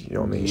strange. You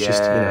know what I mean? It's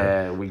just, you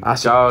know. We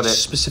That's got a it.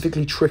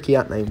 specifically tricky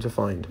at name to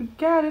find. We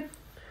got it.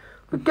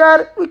 We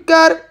got it. We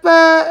got it.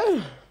 Man.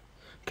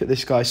 Look at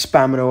this guy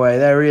spamming away.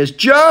 There he is.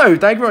 Joe.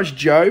 Thank you very much,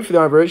 Joe, for the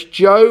average.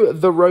 Joe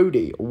the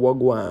Roadie.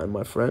 Wagwan,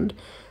 my friend.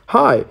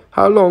 Hi.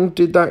 How long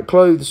did that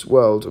clothes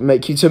world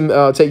make you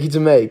to take you to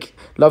make?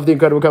 Love the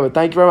incredible cover.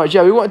 Thank you very much.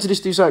 Yeah, we wanted to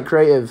just do something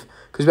creative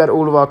because we had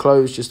all of our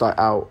clothes just like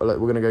out. Like,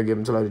 we're going to go give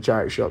them to a load of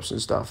charity shops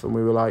and stuff. And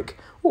we were like,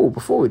 oh,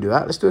 before we do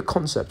that, let's do a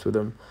concept with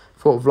them.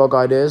 Thought of vlog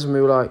ideas. And we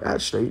were like,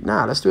 actually,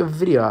 nah, let's do a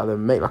video out of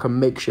them. Make like a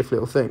makeshift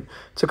little thing.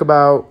 Took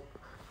about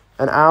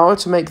an hour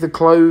to make the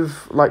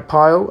clove like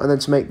pile, and then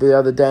to make the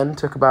other den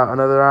took about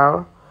another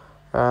hour.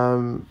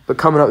 But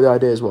coming up with the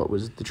ideas, what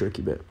was the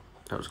tricky bit?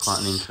 That was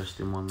quite an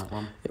interesting one, that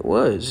one. It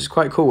was. It's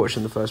quite cool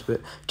watching the first bit.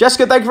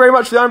 Jessica, thank you very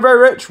much for the I'm Very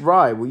Rich.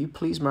 Right, will you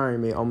please marry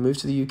me? I'll move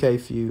to the UK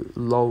for you.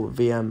 Lol,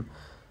 VM.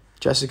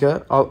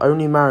 Jessica, I'll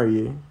only marry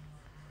you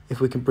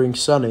if we can bring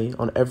Sonny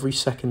on every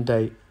second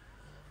date.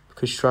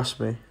 Because trust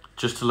me.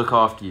 Just to look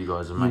after you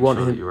guys and make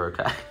sure that you're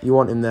okay. You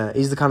want him there.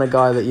 He's the kind of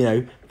guy that, you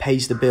know,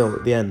 pays the bill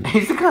at the end.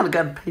 He's the kind of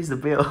guy that pays the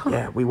bill.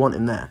 Yeah, we want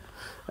him there.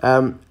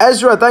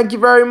 Ezra, thank you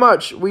very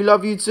much. We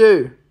love you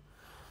too.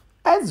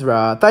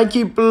 Ezra, thank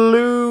you,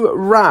 Blue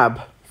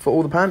Rab, for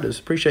all the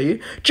pandas. Appreciate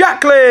you.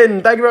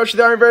 Jacqueline, thank you very much for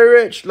the I'm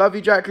Very Rich. Love you,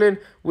 Jacqueline.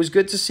 Was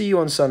good to see you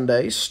on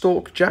Sunday.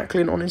 Stalk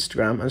Jacqueline on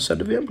Instagram and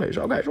send a VM, please.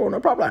 Okay, sure,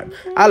 no problem.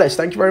 Alice,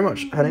 thank you very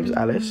much. Her name's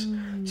Alice.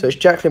 So it's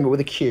Jacqueline, but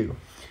with a Q.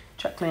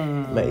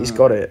 Jacqueline. Mate, he's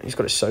got it. He's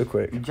got it so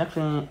quick.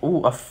 Jacqueline.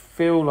 Oh, I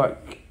feel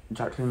like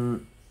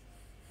Jacqueline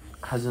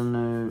has a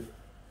new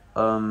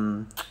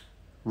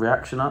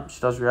reaction up.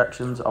 She does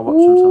reactions. I watch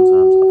them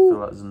sometimes. I feel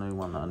like there's a new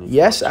one that I need to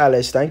watch.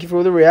 Alice, thank you for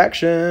all the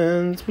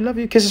reactions. We love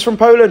you. Kisses from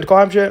Poland,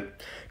 Hampshire.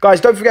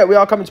 Guys, don't forget, we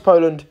are coming to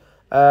Poland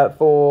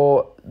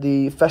for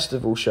the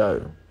festival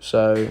show.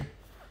 So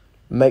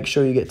make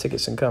sure you get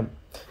tickets and come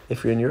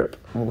if you're in Europe.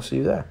 And we'll see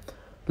you there.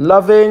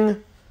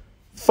 Loving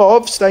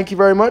Fovs, thank you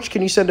very much.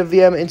 Can you send a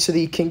VM into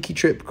the Kinky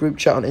Trip group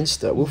chat on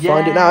Insta? We'll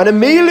find it now. And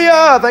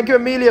Amelia, thank you,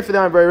 Amelia, for the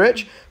I'm Very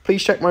Rich.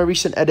 Please check my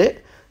recent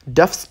edit,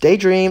 Duff's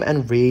Daydream,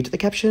 and read the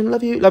caption.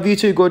 Love you. Love you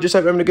too, gorgeous.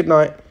 Hope you're having a good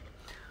night.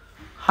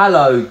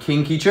 Hello,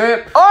 Kinky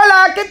Trip.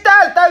 Hola, ¿qué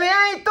tal? ¿Está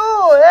bien? ¿Y tú?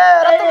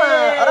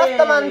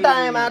 Rastaman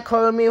time.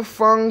 Call me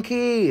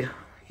Funky.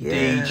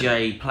 Yeah.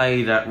 DJ,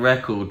 play that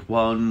record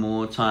one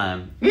more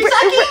time.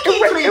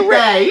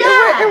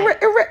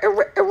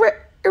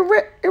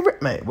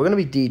 Mate, we're going to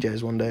be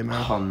DJs one day,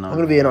 man. Oh, no. I'm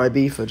going to be in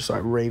Ibiza just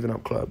like raving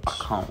up clubs. I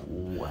can't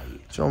wait.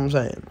 Do you know what I'm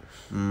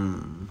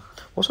saying?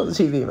 What's on the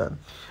TV, man?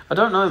 I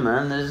don't know,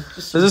 man. There's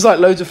just like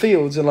loads of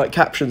fields and like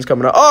captions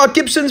coming up. Oh,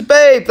 Gibson's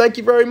babe, thank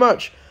you very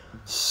much.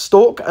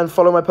 Stalk and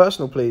follow my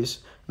personal, please.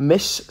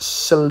 Miss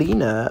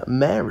Selena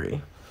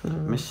Mary.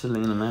 Miss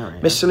Selena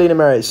Mary. Miss Selena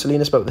Mary.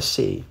 Selena spelled with a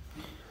C.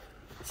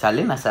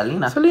 Selena.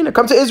 Selena,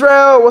 come to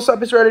Israel. What's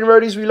up, Israeli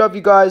roadies? We love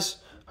you guys.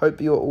 Hope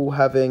you're all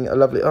having a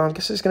lovely... Oh, I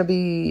guess it's going to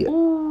be...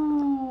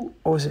 Ooh.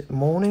 Or is it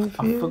morning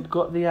for you? I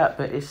forgot the app,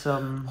 but it's...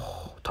 time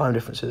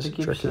differences. The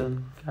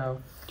Gibson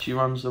gal. She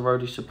runs the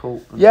roadie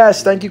support.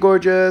 Yes, thank you,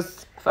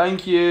 gorgeous.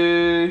 Thank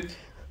you.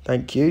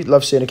 Thank you.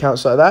 Love seeing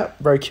accounts like that.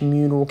 Very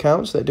communal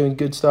accounts. They're doing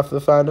good stuff for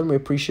the fandom. We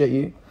appreciate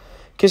you.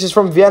 Kisses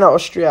from Vienna,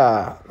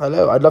 Austria.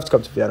 Hello. I'd love to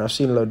come to Vienna. I've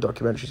seen a load of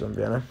documentaries on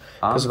Vienna.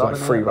 Because of like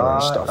free running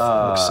and stuff.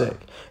 Looks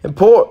sick.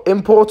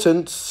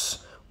 Importance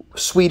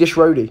Swedish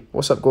roadie.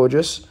 What's up,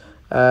 gorgeous?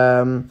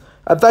 And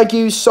thank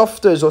you,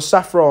 Softers or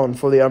Saffron,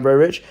 for the I'm Very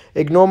Rich.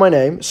 Ignore my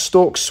name.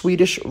 Stalk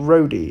Swedish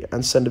roadie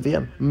and send a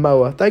VM.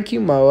 Moa. Thank you,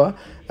 Moa.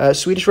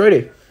 Swedish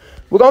roadie.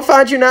 We're going to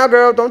find you now,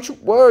 girl. Don't you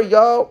worry,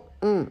 y'all.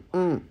 Yeah,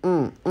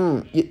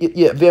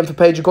 VM for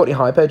Paige and Courtney.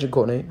 Hi, Paige and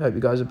Courtney. Hope you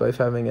guys are both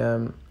having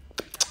a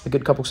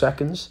good couple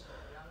seconds.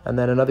 And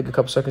then another good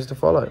couple seconds to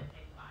follow.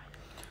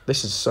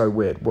 This is so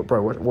weird.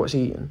 What's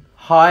he eating?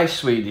 Hi,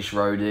 Swedish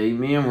roadie.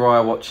 Me and Roy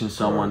are watching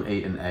someone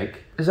eat an egg.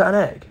 Is that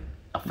an egg?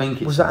 I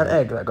think it's... Was that an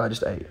egg that guy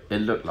just ate?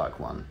 It looked like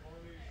one.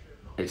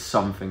 It's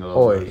something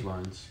along those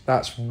lines.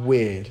 That's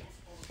weird.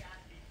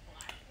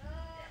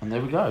 And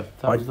there we go.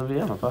 That was the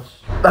VM of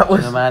us. That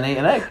was... a man eat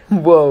an egg.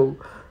 Whoa.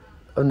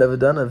 I've never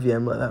done a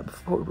VM like that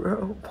before,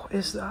 bro. What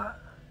is that?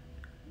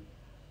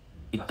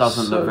 It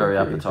doesn't so look very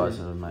creepy.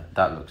 appetizing, mate.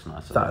 That looks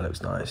nice. That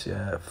looks nice,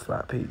 yeah.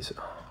 Flat pizza.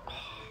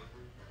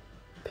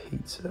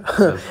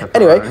 Pizza.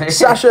 Anyway,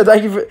 Sasha,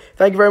 thank you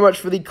very much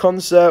for the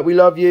concert. We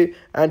love you.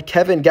 And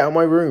Kevin, get out of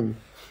my room.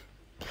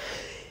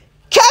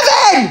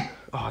 Kevin!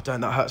 Oh,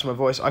 don't, that hurts my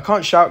voice. I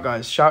can't shout,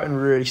 guys. Shouting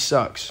really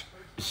sucks.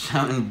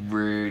 Shouting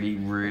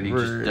really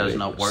just does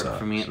not work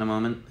for me at the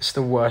moment. It's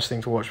the worst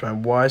thing to watch,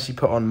 man. Why has he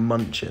put on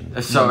munching?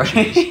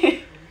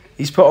 Sorry.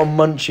 He's put on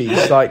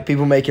munchies, like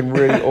people making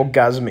really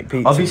orgasmic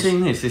pizzas. I'll be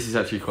seeing this. This is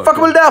actually quite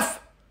Fuckable Duff!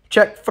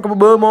 Check Fuckable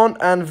Beaumont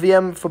and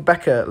VM for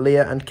Becca,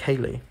 Leah and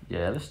Kaylee.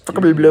 Yeah, let's do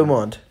Fuckable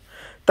Beaumont.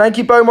 Thank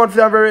you, Beaumont, for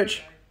that very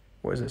rich.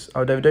 What is this?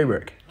 Oh, David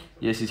Dobrik.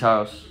 Yes, his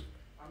house.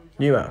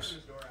 New house.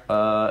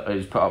 It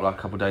was put up like a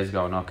couple of days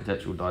ago on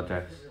Architectural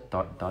Digest.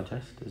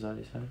 Digest? Is that what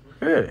you say?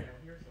 Really?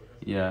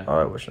 Yeah.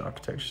 I like watching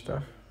architecture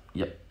stuff.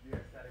 Yep.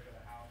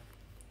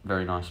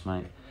 Very nice,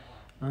 mate.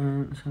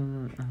 Beaumont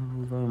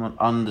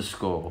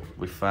 _.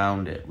 We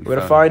found it. We're going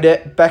to find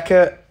it.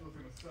 Becca,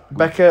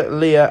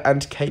 Leah,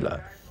 and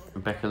Kayla.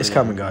 Becca, it's Leah,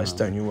 coming, guys.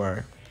 Don't you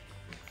worry.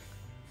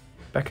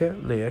 Becca,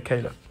 Leah,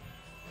 Kayla.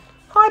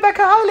 Hi,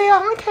 Becca. Hi, Leah.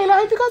 Hi, Kayla.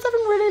 Hope you guys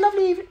having a really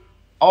lovely evening.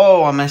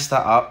 Oh, I messed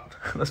that up.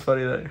 That's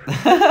funny, though.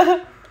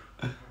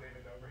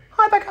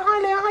 Hi, Becca. Hi,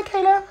 Leah. Hi,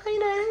 Kayla. How you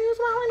doing?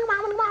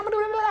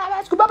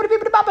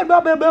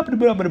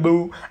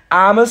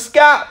 I'm a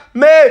scat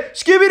man.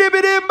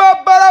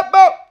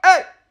 Skibidi-bidi-bop-ba-da-bop.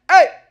 Hey,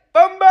 hey.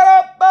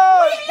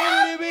 Bum-ba-da-bop.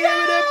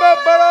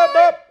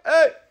 Skibidi-bidi-bop-ba-da-bop.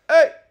 Hey,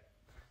 hey.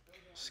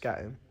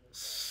 Scatting.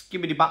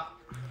 Skibbity bop.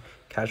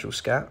 Casual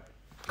scat.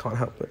 Can't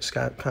help but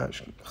scat.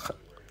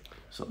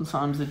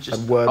 Sometimes it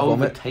just word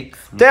vomit.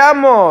 overtakes me. Te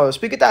amo,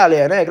 speak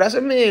Italian,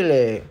 grazie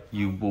mille.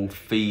 You will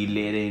feel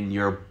it in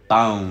your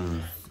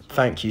bones.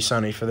 Thank you,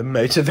 Sonny, for the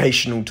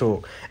motivational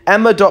talk.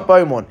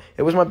 Emma.Beaumont.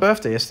 It was my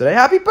birthday yesterday.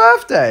 Happy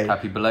birthday.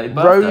 Happy belated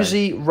birthday.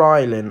 Rosie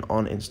Rylan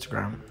on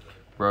Instagram.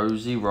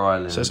 Rosie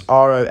Rylan. So it's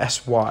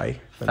ROSY.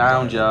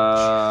 Found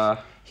ya.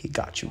 He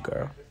got you,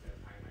 girl.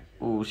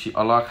 Oh,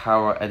 I like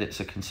how our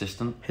edits are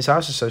consistent. His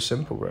house is so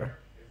simple, bro.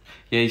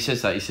 Yeah, he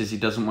says that. He says he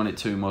doesn't want it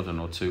too modern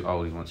or too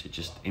old. He wants it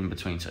just in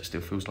between so it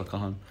still feels like a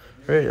home.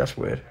 Really? That's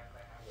weird.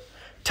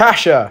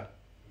 Tasha.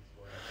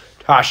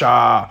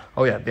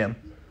 Oh, yeah, BM.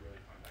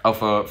 Oh,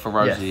 for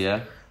Rosie,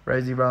 yeah?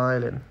 Rosie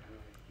Rylan.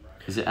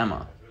 Is it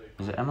Emma?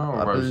 Is it Emma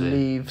or I Rosie?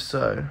 believe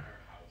so.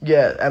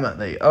 Yeah, Emma.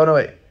 There you go. Oh, no,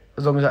 wait.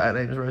 As long as that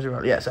name is Rosie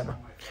Rylan. Yes, Emma.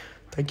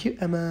 Thank you,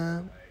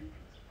 Emma.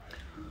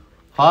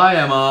 Hi,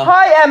 Emma.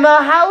 Hi,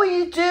 Emma. How are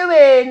you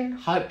doing?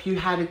 Hope you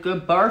had a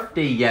good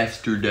birthday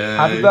yesterday.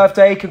 Happy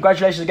birthday.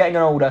 Congratulations on getting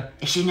an older.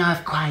 It's an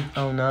earthquake.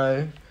 Oh,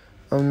 no.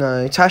 Oh,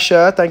 no.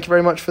 Tasha, thank you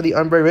very much for the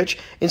I'm Very Rich.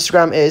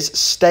 Instagram is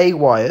Stay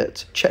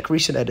Wyatt. Check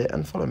recent edit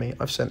and follow me.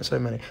 I've sent so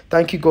many.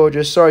 Thank you,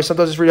 gorgeous. Sorry,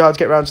 sometimes it's really hard to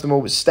get around to them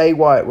all, but Stay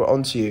Wyatt, we're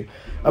on to you.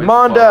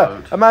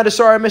 Amanda,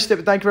 sorry I missed it,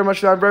 but thank you very much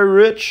for the I'm Very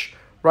Rich.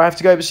 Right, I have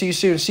to go, but see you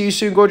soon. See you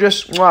soon,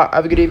 gorgeous. Mwah.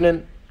 Have a good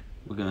evening.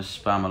 We're going to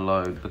spam a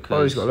load because...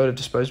 Oh, he's got a load of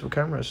disposable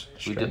cameras.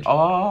 We did.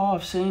 Oh,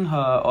 I've seen her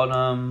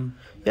on...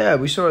 Yeah,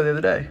 we saw her the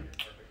other day.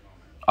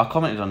 I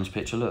commented on this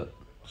picture, look.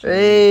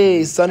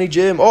 Hey, Sunny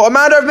Jim. Oh,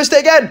 Amanda, I've missed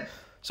it again.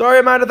 Sorry,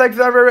 Amanda. Thank you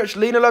for that very much.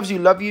 Lena loves you.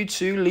 Love you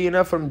too,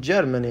 Lena from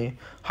Germany.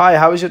 Hi,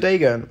 how is your day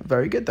going?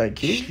 Very good,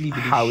 thank you.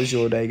 How is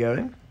your day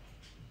going?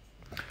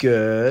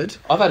 Good.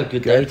 I've had a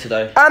good day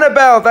today.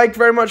 Annabelle, thank you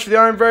very much for the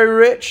I'm Very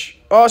Rich.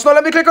 Oh, it's not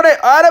letting me click on it.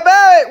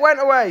 Annabelle, it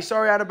went away.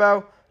 Sorry,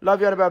 Annabelle. Love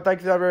you, Annabelle. Thank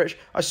you for the I'm Very Rich.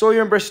 I saw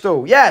you in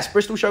Bristol. Yes,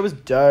 Bristol show was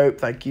dope.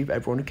 Thank you for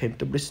everyone who came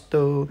to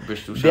Bristol.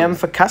 Bristol show. Bien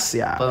for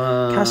Cassia.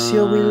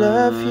 Cassia, we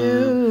love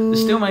you. There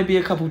still may be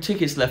a couple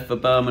tickets left for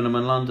Birmingham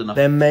and London.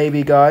 There may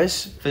be,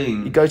 guys.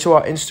 Thing. You go to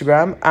our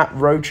Instagram at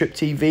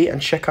RoadTripTV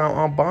and check out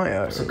our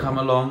bio. So come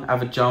along,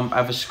 have a jump,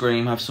 have a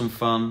scream, have some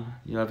fun.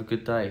 You'll have a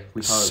good day.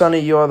 We hope. Sonny,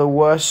 you are the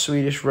worst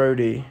Swedish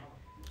roadie.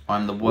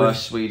 I'm the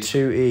worst Swedish.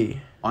 2E.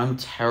 I'm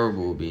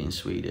terrible at being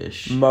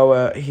Swedish.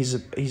 Moa, he's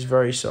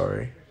very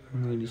sorry.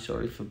 I'm really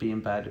sorry for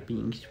being bad at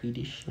being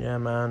Swedish. Yeah,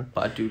 man.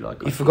 But I do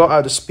like it. You forgot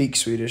how to speak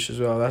Swedish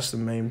as well. That's the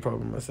main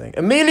problem, I think.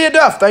 Amelia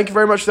Duff, thank you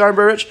very much for the I'm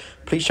Very Rich.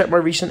 Please check my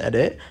recent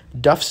edit,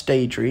 Duff's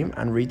Daydream,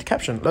 and read the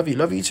caption. Love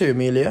you too,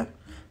 Amelia.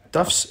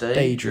 Duff's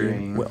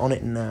Daydream. We're on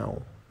it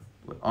now.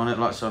 We're on it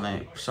like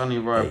Sonny. Sonny,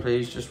 right,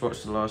 please just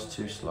watch the last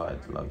 2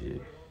 slides. Love you.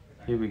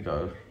 Here we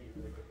go.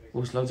 Oh,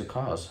 there's loads of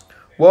cars.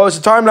 Whoa, it's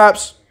a time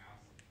lapse.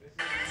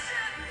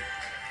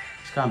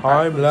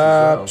 Time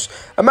lapse.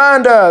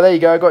 Amanda, there you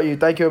go. I got you.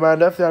 Thank you,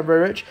 Amanda, for the I'm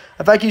Very Rich.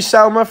 And thank you,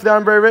 Selma, for the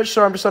I'm Very Rich.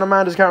 Sorry, I'm just on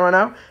Amanda's account right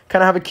now.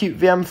 Can I have a cute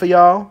VM for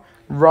y'all?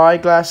 Rye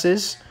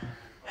glasses.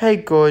 Hey,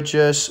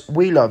 gorgeous.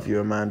 We love you,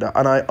 Amanda.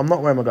 And I'm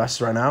not wearing my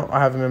glasses right now. I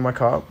have them in my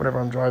car whenever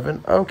I'm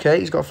driving. Okay,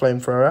 he's got a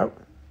flamethrower out.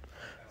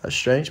 That's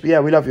strange. But yeah,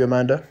 we love you,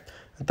 Amanda.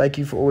 And thank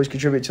you for always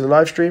contributing to the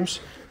live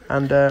streams.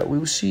 And we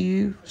will see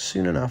you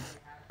soon enough.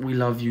 We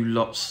love you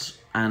lots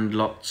and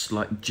lots,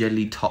 like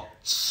jelly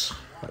tots.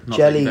 Not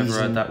Jellies. that you've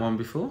ever heard that one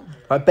before?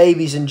 Like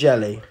babies and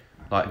jelly.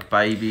 Like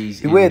babies.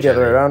 It'd be weird the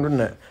other way around, wouldn't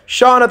it?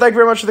 Shana, thank you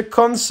very much for the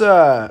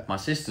concert. My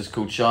sister's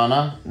called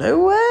Shana.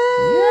 No way.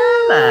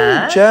 Yeah,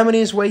 man. Germany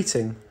is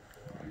waiting.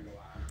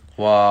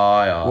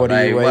 Why are What are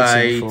they you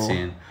waiting for?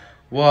 waiting?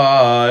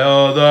 Why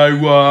are they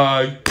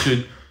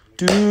waiting?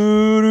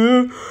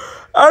 Doo-doo.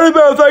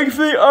 Annabelle, thank you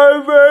for the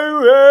I'm Very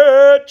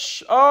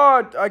Rich.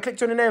 Oh, I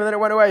clicked on your name and then it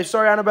went away.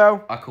 Sorry,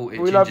 Annabelle. I caught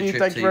it. We love you.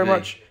 Thank you very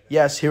much.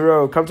 Yes,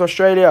 hero. Come to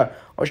Australia.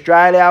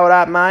 Australia, what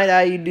up, mate? How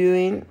you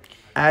doing?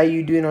 How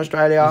you doing,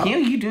 Australia? How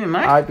you doing,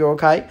 mate? I hope you're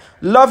okay.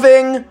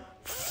 Loving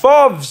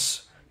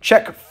Fovs.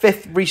 Check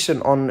 5th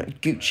recent on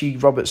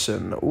Gucci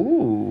Robertson.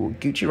 Ooh,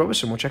 Gucci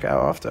Robertson. We'll check it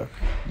out after.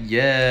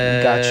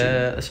 Yeah. Got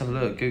you. Let's have a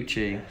look.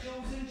 Gucci.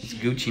 It's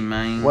Gucci,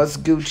 man. What's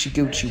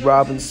Gucci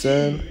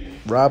Robinson?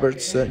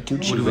 Robertson.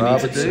 Gucci What do we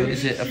Robertson. need to do?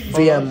 Is it a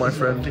VM, my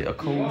friend. Of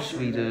course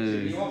we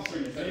do.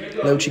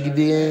 No chicky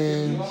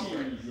VM.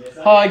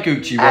 Hi,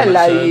 Gucci Robertson.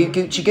 Hello, you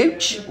Gucci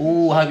Gooch.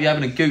 Ooh, I hope you're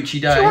having a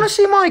Gucci day. Do you want to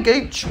see my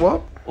Gooch?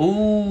 What?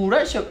 Ooh,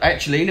 that's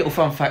actually little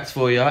fun facts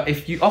for you.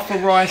 If you offer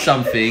Rye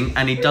something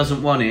and he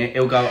doesn't want it,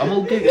 he'll go, "I'm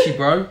all Gucci,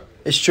 bro."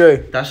 It's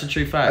true. That's a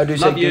true fact. I do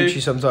say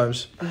Gucci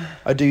sometimes.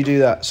 I do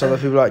that. Some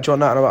of people are like, "Do you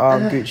want that?" And I'm like,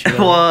 "Oh, I'm Gucci."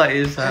 What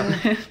is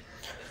happening?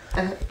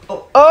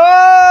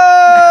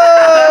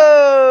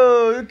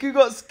 Oh! Look who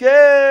got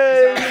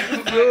scared.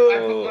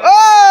 Oh!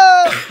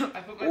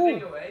 I put my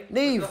thing away.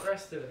 Neve. Got the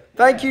rest of it.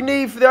 Thank you,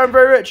 Neve, for the I'm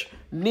Very Rich.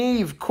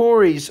 Neve,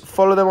 Corey's.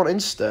 Follow them on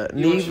Insta.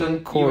 Neve and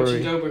You Corey.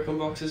 watching Dobrik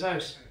unbox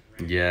house?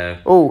 Yeah.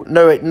 Oh,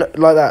 no, wait. No,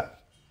 like that.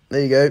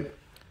 There you go.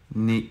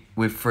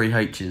 With 3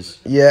 H's.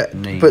 Yeah,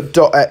 Neve. but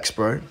 .x,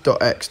 bro.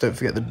 .x. Don't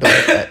forget the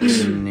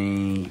 .x.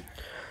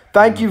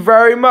 Thank you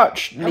very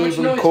much, How much Neve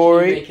and noise can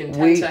Corey. you make in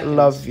 10 We seconds?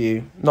 love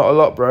you. Not a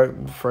lot, bro.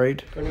 I'm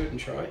afraid. Go ahead and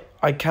try.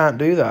 I can't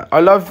do that. I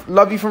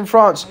love you from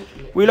France.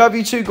 We love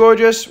you too,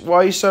 gorgeous. Why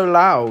are you so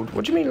loud?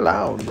 What do you mean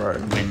loud, bro?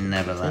 We're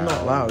never You're loud.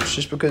 not loud. It's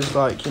just because,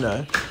 like, you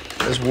know,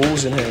 there's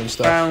walls in here and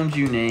stuff. Found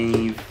you,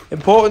 Neve.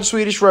 Important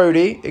Swedish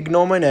roadie.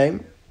 Ignore my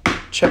name.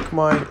 Check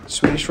my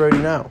Swedish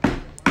roadie now.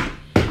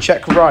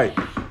 Check right.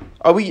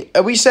 Are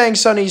we saying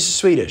Sonny's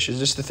Swedish? Is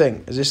this the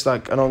thing? Is this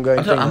like an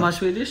ongoing thing? Am I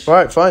Swedish?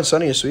 Right, fine.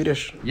 Sonny is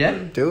Swedish. Yeah.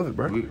 Deal with it,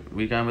 bro.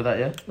 We going with that,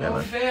 yeah? Yeah, No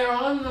man. fair,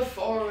 I'm the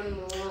foreign.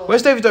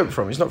 Where's David Dobrik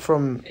from? He's not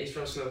from... He's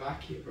from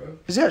Slovakia, bro.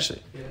 Is he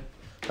actually? Yeah.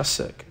 That's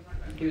sick.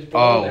 He was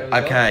born there as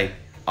well. okay.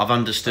 I've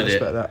understood I it.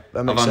 respect that. That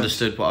I've makes sense.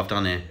 understood what I've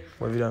done here.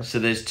 What have you done? So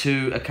there's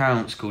 2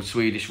 accounts called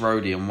Swedish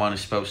Roadie, and one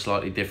is spelled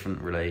slightly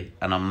differently,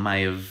 and I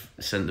may have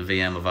sent the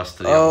VM of us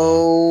to the other one.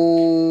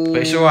 Oh...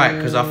 But it's alright,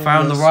 because I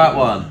found the right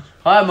one.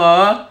 Hi,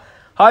 Ma.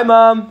 Hi,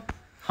 Mum.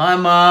 Hi,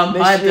 Mum.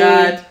 Miss Hi, you.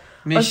 Dad.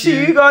 Miss I'll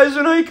see you guys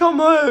when I come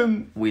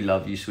home. We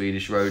love you,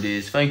 Swedish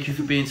Roadies. Thank you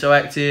for being so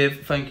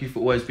active. Thank you for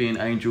always being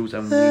angels,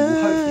 and we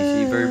will hopefully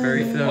see you very,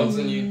 very Odds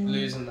soon. on you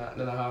losing that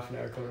another half an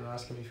hour coming and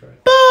asking me for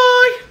it.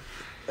 Bye.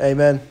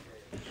 Amen.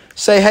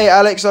 Say, hey,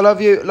 Alex, I love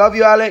you. Love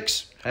you,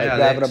 Alex. Hey, Hope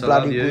you're having a Alex, I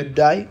love bloody you. good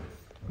day.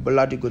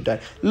 Bloody good day.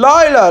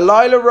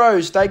 Lila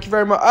Rose, thank you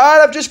very much.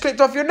 And I've just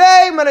clicked off your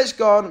name and it's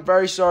gone.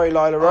 Very sorry,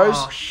 Lila Rose.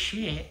 Oh,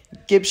 shit.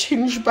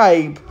 Gibson's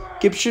Babe.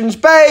 Gibson's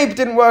Babe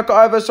didn't work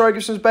either. Sorry,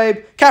 Gibson's Babe.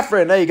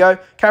 Catherine, there you go.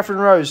 Catherine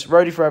Rose.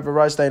 Roadie forever.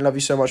 Rise Dane, love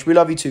you so much. We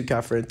love you too,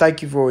 Catherine.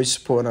 Thank you for always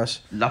supporting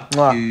us. Love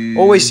Mwah. you.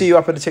 Always see you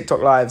up at the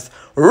TikTok lives.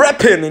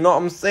 Repping, you know what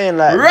I'm saying?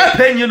 Like,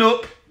 Rapping you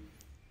up.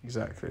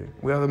 exactly.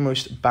 We are the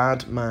most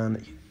bad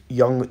man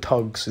young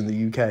tugs in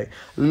the UK.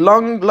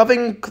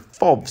 Loving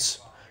fobs.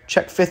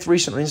 Check 5th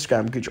recent on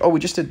Instagram. Good. Oh, we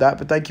just did that,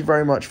 but thank you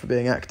very much for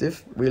being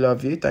active. We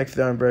love you. Thank you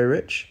for being very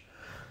rich.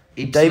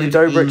 David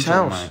Dobrik's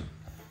house. Mate.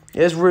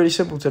 Yeah, it's really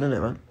simpleton, isn't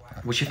it, man?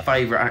 What's your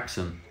favourite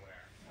accent?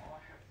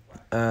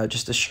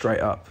 Just a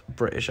straight up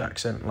British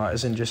accent, like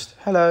as in just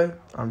hello,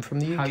 I'm from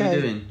the UK. How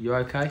you doing? You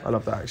okay? I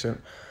love that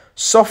accent.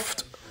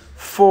 Soft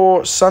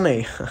for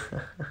Sunny.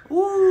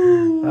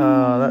 Ooh.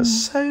 Oh,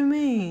 that's so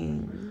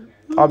mean.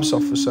 I'm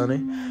soft for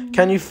Sunny.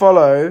 Can you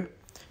follow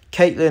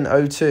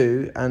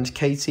Caitlin02 and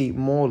Katie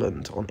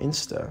Morland on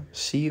Insta?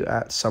 See you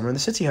at Summer in the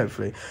City,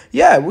 hopefully.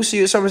 Yeah, we'll see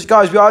you at Summer.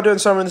 Guys, we are doing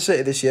Summer in the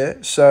City this year.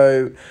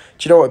 So, do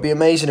you know what? It'd be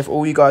amazing if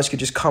all you guys could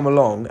just come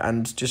along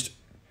and just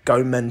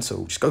go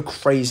mental. Just go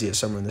crazy at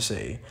Summer in the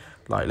City.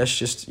 Like, let's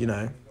just, you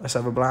know, let's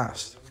have a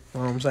blast. You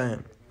know what I'm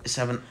saying? Let's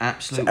have an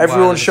absolute. So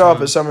everyone wild show up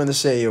time. at Summer in the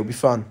City. It'll be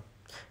fun.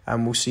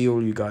 And we'll see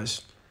all you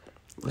guys.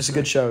 It's a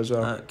good show as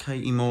well.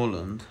 Katie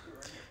Morland.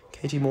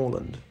 Katie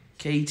Morland.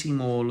 Katie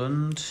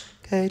Morland.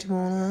 Katie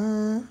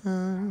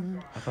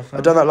Morland. Have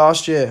I done that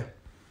last year.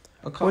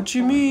 I can't What do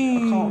you find-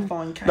 mean? I can't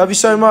find Katie. Love you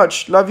so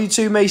much. Love you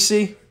too,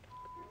 Macy.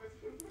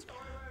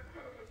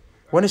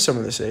 When is Summer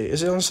in the City?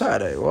 Is it on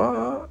Saturday?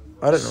 What?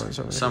 I don't know when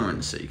Summer in the Summer in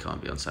the City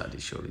can't be on Saturday,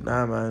 surely.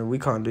 Nah, man, we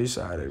can't do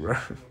Saturday, bro.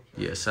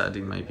 Yeah,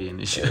 Saturday may be an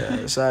issue.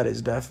 Yeah,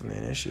 Saturday's definitely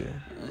an issue.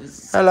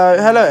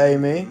 Hello,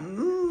 Amy.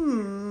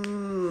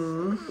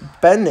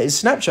 Ben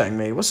is Snapchatting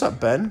me. What's up,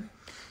 Ben?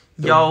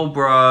 Yo,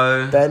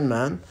 bro. Ben,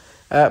 man.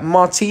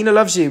 Martina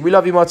loves you. We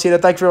love you, Martina.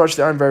 Thank you very much.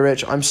 I'm very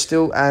rich. I'm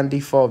still Andy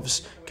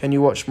Fovs. Can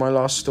you watch my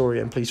last story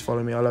and please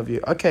follow me? I love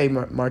you. Okay,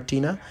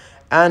 Martina.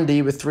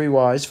 Andy with 3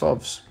 Ys,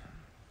 Fovs.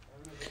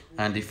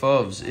 Andy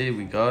Fobbs, here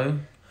we go.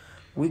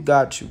 We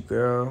got you,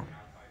 girl.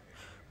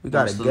 We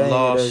got That's a the game.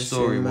 last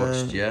story man.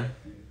 watched, yeah?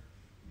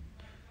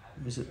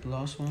 Was it the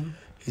last one?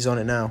 He's on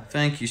it now.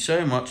 Thank you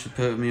so much for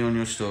putting me on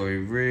your story.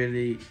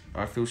 Really,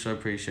 I feel so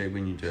appreciated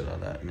when you do it like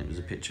that. And it was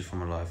a picture from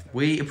my life.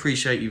 We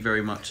appreciate you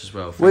very much as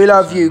well. We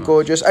love so you, much.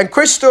 gorgeous. And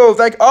Crystal,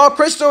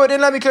 Crystal, it didn't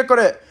let me click on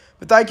it.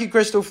 But thank you,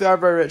 Crystal, for the I'm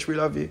very rich. We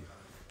love you.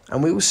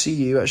 And we will see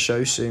you at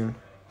show soon.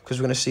 Because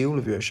we're going to see all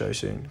of you at show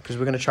soon. Because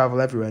we're going to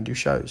travel everywhere and do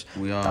shows.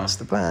 We are. That's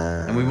the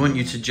plan. And we want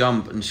you to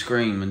jump and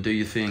scream and do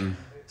your thing.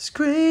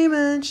 Scream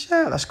and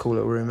shout. That's a cool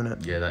little room, isn't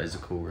it? Yeah, that is a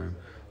cool room.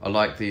 I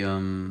like the,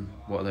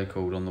 what are they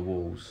called on the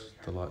walls?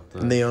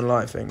 The Neon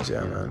light things,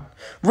 yeah, man.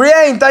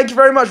 Riane, thank you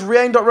very much.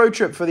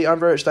 Riane.roadtrip for the I'm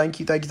very rich. Thank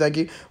you.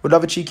 Would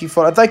love a cheeky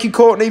follow. Thank you,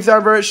 Courtney, for the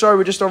I'm very rich. Sorry,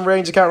 we're just on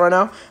Riane's account right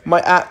now.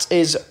 My @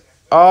 is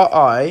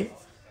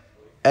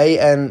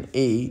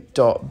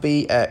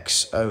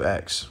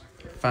RIANE.BXOX.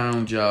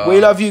 Found ya. We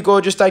love you,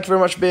 gorgeous. Thank you very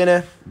much for being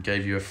here.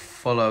 Gave you a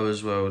follow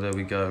as well. There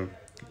we go.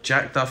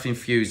 Jack Duff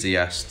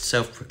enthusiast,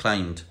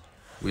 self-proclaimed.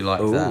 We like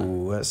that.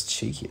 Oh, that's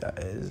cheeky, that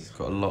is.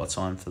 Got a lot of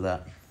time for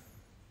that.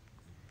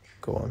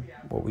 Go on.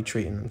 What are we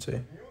treating them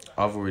to?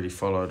 I've already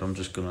followed.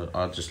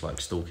 I just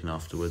like stalking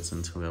afterwards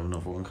until we have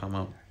another one come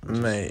up.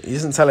 Mate, he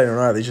isn't telling him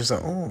right. He's just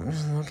like, oh, I'm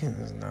just looking at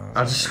this now.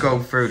 I just scroll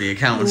through the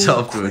accounts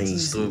afterwards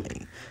and stalk.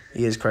 Crazy.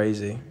 He is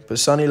crazy. But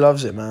Sonny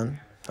loves it, man.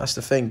 That's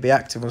the thing. Be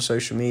active on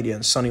social media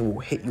and Sonny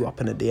will hit you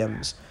up in the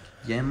DMs.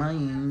 Yeah,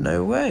 man.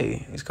 No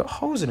way. He's got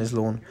holes in his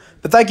lawn.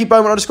 But thank you,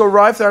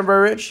 Bowman_Rye, for I'm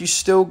very rich. You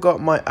still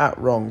got my @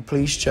 wrong.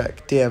 Please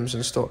check DMs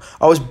and store.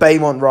 I was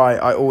Baymont Rye.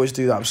 I always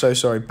do that. I'm so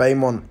sorry.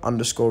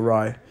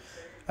 Baymont_Rye.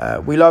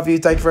 We love you.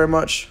 Thank you very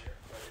much.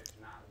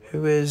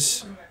 Who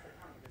is...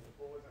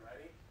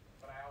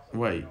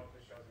 Wait.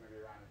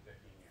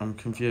 I'm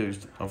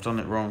confused. I've done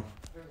it wrong.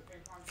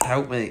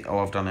 Help me. Oh,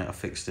 I've done it. I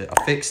fixed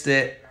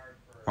it.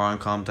 Ryan,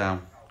 calm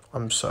down.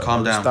 I'm sorry.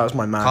 Calm down. That was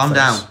my mad Calm face.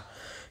 down.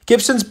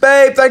 Gibson's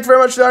babe, thank you very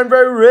much for that. I'm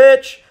very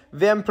rich.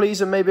 VM,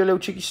 please, and maybe a little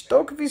cheeky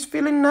stock if he's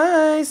feeling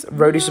nice.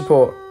 Roadie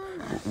support.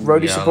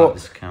 Roadie Yeah, I support. like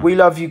this account. We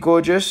love you,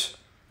 gorgeous.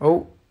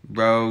 Oh,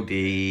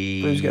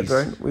 Roadies. blues get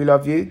thrown. We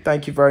love you.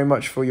 Thank you very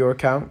much for your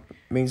account.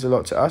 It means a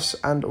lot to us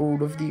and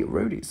all of the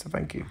roadies, so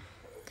thank you.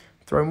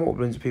 Throwing water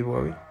balloons at people,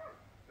 are we?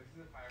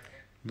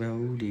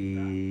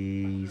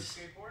 Roadies.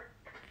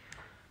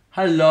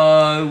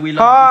 Hello, we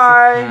love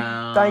Hi. this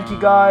account. Thank you,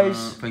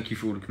 guys. Thank you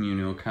for all the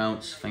communal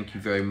accounts. Thank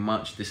you very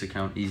much. This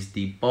account is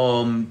the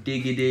bomb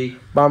diggity.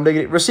 Bam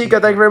diggity.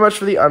 Rasika, thank you very much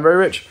for the I'm very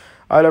rich.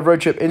 I love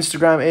road trip.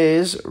 Instagram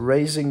is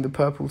raising the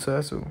purple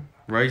turtle.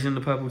 Raising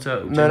the purple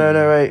turtle. No,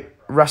 wait.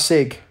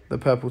 Rasig, the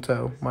purple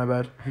turtle. My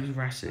bad. Who's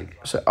Rasig?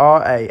 So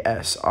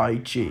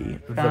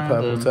RASIG, the Found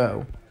purple them.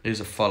 turtle. Here's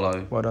a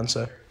follow. Well done,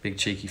 sir. Big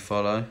cheeky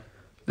follow.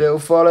 Little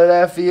follow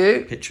there for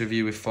you. Picture of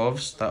you with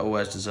Fovs. That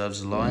always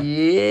deserves a like.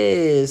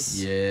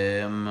 Yes.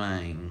 Yeah,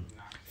 man.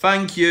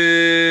 Thank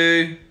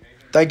you.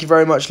 Thank you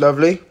very much,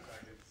 lovely.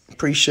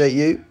 Appreciate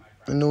you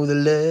and all the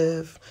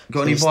love.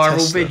 Got any Please viral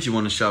test vids you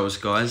want to show us,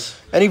 guys?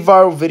 Any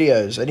viral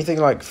videos? Anything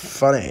like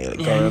funny Yeah,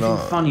 going anything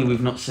on? funny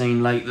we've not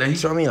seen lately?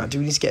 That's what I mean. Like, do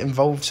we need to get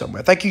involved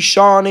somewhere? Thank you,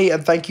 Shani,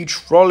 and thank you,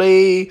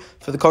 Trolley,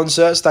 for the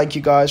concerts. Thank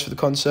you, guys, for the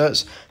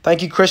concerts.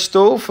 Thank you,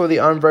 Crystal, for the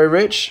I'm Very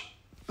Rich.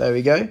 There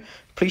we go.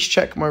 Please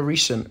check my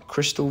recent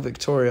Crystal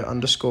Victoria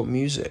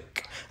 _music.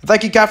 And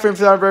thank you, Catherine,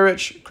 for the I'm Very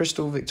Rich.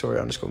 Crystal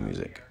Victoria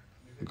 _music.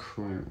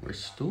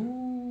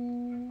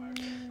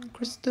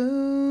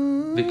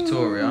 Crystal.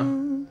 Victoria.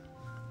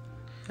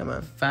 Yeah,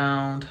 man.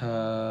 Found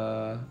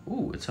her.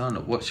 Ooh,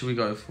 Eternal. What should we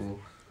go for?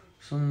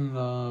 Some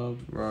love,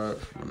 right?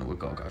 Well, we've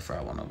got to go for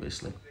that one,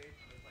 obviously.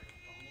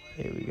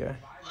 Here we go.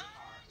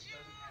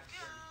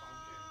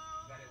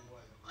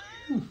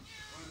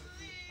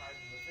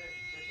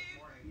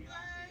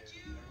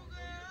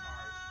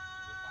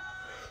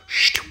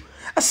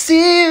 I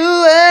see you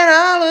and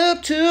I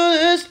look to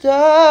the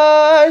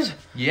stars.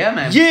 Yeah,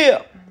 man.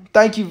 Yeah.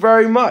 Thank you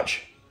very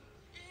much.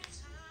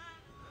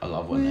 I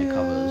love when they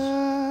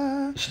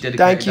covers. She dedicated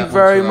Thank you that one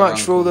very to her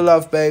much for all the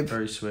love, babe.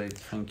 Very sweet.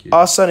 Thank you.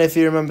 Ask Sonny if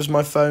he remembers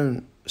my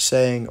phone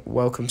saying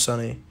welcome,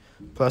 Sonny.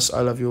 Plus,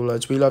 I love you all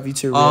loads. We love you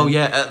too. Oh, Rian.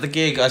 yeah, at the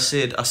gig, I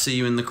said, I see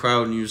you in the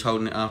crowd, and you was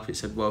holding it up. It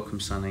said, welcome,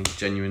 Sonny.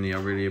 Genuinely, I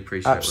really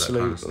appreciate all that kind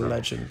of Absolute stuff.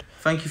 legend.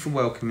 Thank you for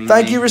welcoming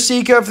Thank me. you,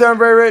 Rasika, for the I'm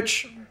Very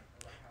Rich.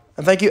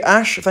 And thank you,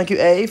 Ash. Thank you,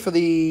 A, for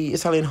the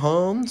Italian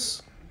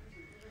horns.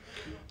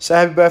 Say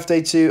happy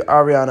birthday to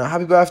Ariana.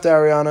 Happy birthday,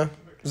 Ariana.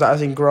 Is that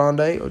as in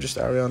Grande or just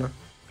Ariana?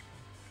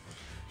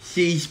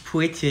 She's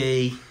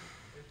pretty.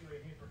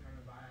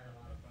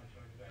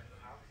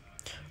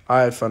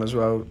 I had fun as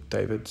well,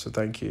 David, so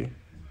thank you.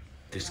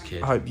 This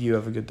kid. I hope you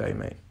have a good day,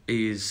 mate.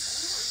 He is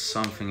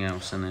something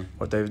else, isn't he?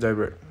 What, David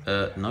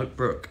Dobrik? No,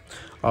 Brooke.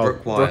 Oh,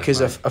 Brooke Wyatt, Brooke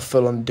is a mate.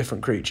 full-on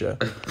different creature.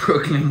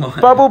 Brooklyn Wyatt.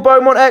 Bubble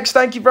Beaumont X,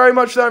 thank you very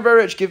much for that. I'm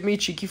very rich. Give me a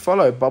cheeky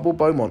follow. Bubble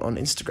Beaumont on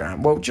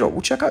Instagram. Well, do you know what?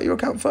 We'll check out your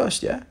account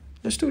first, yeah?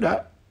 Let's do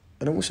that.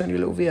 And then we'll send you a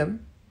little VM. And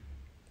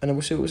then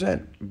we'll see what we're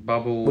saying.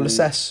 Bubble. We'll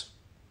assess.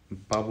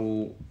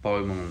 Bubble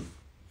Beaumont.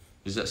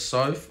 Is that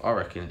Soph? I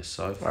reckon it's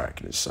Soph. I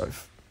reckon it's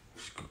Soph.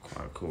 She's got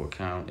quite a cool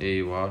account. Here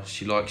you are.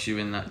 She likes you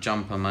in that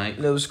jumper, mate.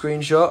 Little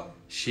screenshot.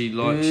 She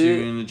likes you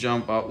in the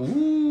jumper.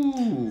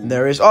 Ooh.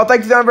 There is. Oh,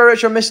 thank you, Dan, very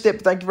much. I missed it,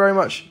 but thank you very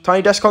much.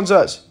 Tiny Desk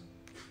Concerts.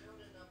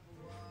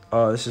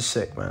 Oh, this is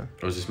sick, man.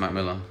 Or is this Mac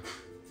Miller?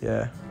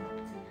 Yeah.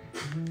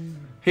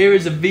 Here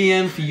is a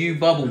VM for you,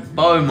 Bubble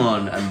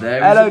Beaumont. And there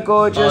is Hello, a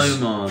gorgeous.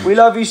 Beaumont. We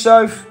love you,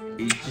 Soph.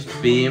 He's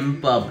just being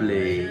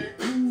bubbly.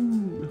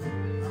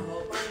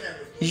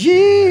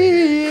 Yeah.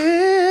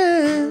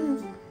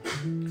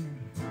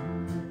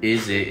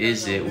 Is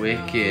it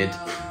wicked?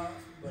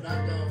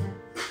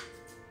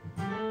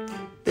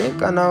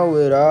 Think I know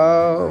it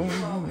all,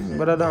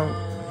 but I don't.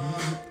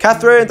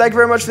 Catherine, thank you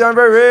very much for the I'm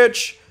Very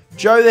Rich.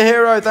 Joe the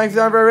Hero, thank you for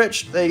the I'm Very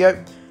Rich. There you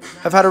go.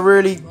 I've had a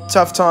really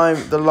tough time.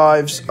 The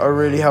lives are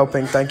really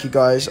helping. Thank you,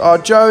 guys. Oh,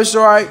 Joe, it's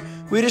all right.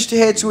 We're just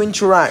here to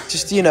interact.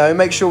 Just, you know,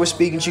 make sure we're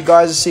speaking to you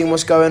guys and seeing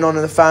what's going on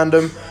in the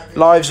fandom.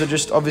 Lives are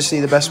just obviously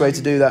the best way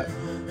to do that.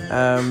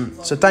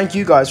 So thank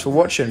you guys for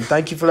watching.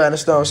 Thank you for letting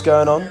us know what's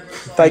going on.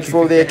 Thank you for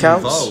all the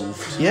accounts.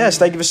 Involved. Yes,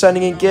 thank you for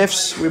sending in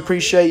gifts. We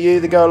appreciate you.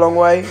 They go a long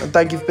way. And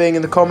thank you for being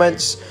in the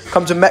comments.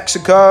 Come to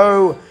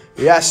Mexico.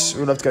 Yes,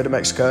 we'd love to go to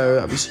Mexico.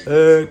 That'd be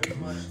sick.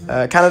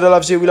 Canada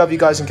loves you. We love you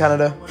guys in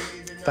Canada.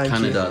 Thank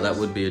Canada, you. that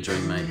would be a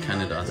dream, mate.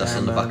 Canada, that's Yeah,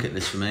 on the man. bucket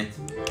list for me.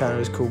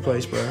 Canada's a cool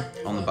place, bro.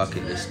 On the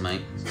bucket list,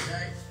 mate.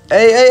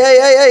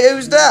 Hey,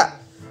 who's that?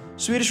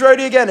 Swedish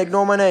Roadie again.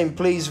 Ignore my name.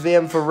 Please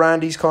VM for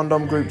Randy's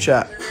condom group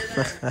chat.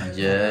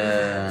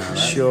 Yeah.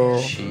 that's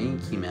Sure.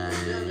 Cheeky, man.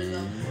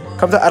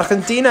 Come to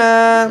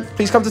Argentina.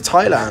 Please come to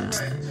Thailand.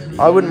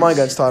 I wouldn't mind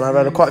going to Thailand.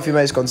 I've had quite a few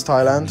mates gone to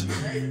Thailand.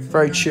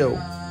 Very chill.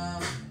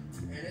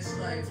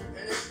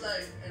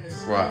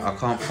 Right, I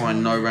can't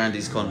find no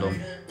Randy's condom.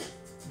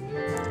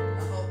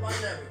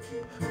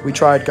 We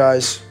tried,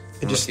 guys.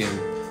 It I'm just looking.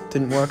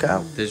 didn't work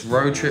out. There's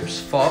Road Trips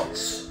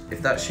Fox.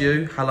 If that's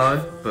you,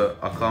 hello. But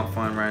I can't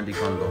find Randy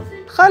condom.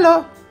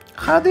 Hello.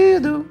 How do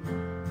you do?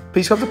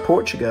 Please come to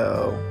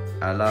Portugal.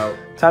 Hello.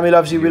 Tammy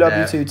loves you. We love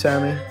there? you too,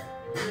 Tammy.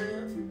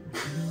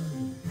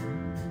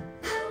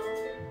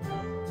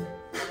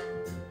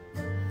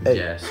 Hey.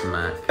 Yes,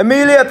 Mac.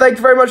 Amelia, thank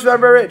you very much for that,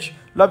 very rich.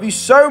 Love you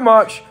so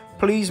much.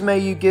 Please may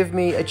you give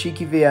me a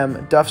cheeky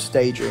VM, Duff's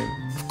Daydream.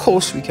 Of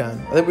course we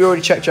can. I think we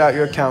already checked out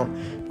your account.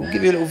 But we'll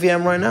give you a little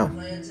VM right now.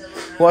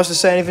 Want us to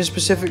say anything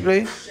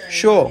specifically?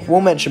 Sure,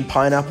 we'll mention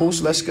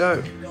pineapples. Let's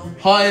go.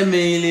 Hi,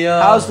 Amelia.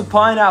 How's the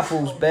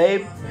pineapples,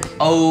 babe?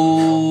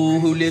 Oh,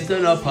 who lived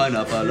in a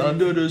pineapple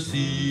under the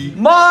sea?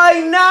 My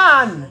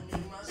nan!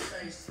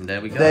 There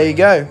we go. There you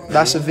go.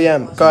 That's a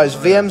VM. Guys,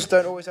 VMs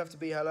don't always have to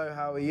be hello,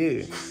 how are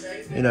you?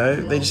 You know,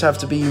 they just have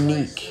to be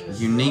unique.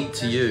 Unique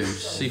to you.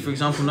 See, for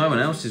example, no one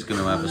else is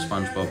going to have a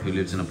SpongeBob who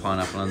lives in a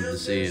pineapple under the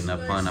sea and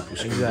have pineapple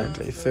scream.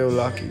 Exactly. Feel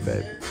lucky,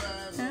 babe.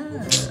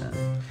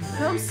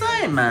 What I'm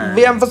saying, man.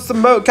 VM for some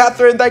more.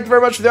 Catherine, thank you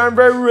very much for the I'm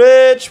very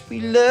rich. We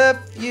love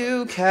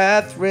you,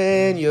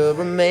 Catherine. You're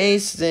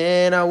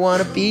amazing. I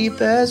want to be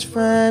best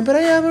friend, but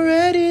I am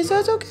already, so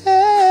it's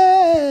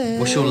okay.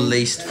 What's your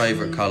least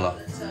favourite colour?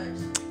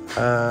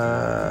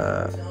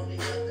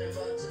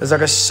 There's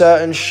like a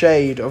certain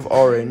shade of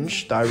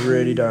orange that I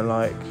really don't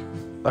like.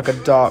 Like a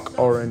dark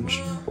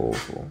orange.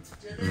 Awful.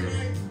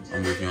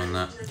 I'm with you on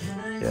that.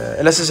 Yeah,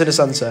 unless it's in a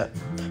sunset.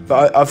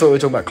 But I thought we were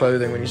talking about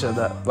clothing when you said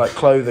that. Like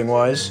clothing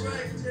wise.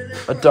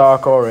 A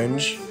dark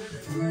orange.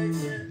 I'm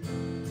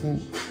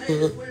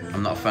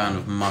not a fan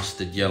of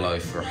mustard yellow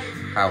for a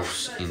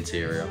house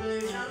interior.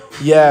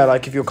 Yeah,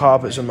 like if your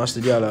carpets are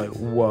mustard yellow.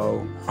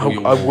 Whoa.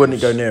 I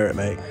wouldn't go near it,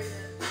 mate.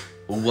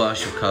 Or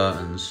worse, your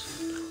curtains.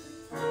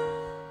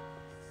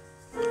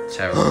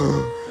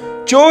 Terrible.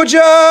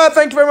 Georgia,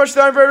 thank you very much for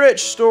that. I'm very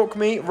rich. Stalk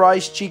me,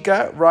 Rice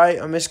Chica. Right,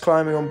 I miss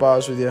climbing on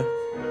bars with you.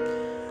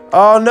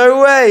 Oh,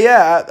 no way.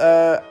 Yeah,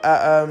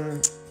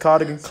 at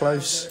Cardigan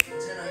Close.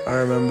 I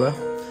remember.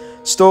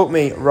 Stalk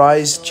me,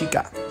 Rise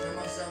Chica.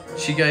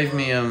 She gave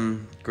me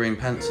green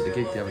pants at the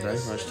gig the other day,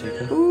 Rice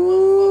Chica.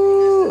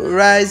 Ooh,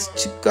 Rise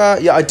Chica.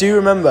 Yeah, I do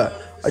remember.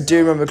 I do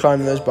remember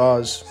climbing those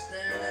bars.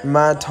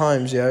 Mad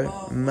times, yo.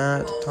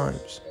 Mad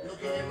times.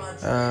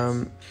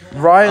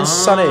 Ryan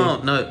Sunny.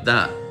 Oh, no,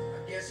 that.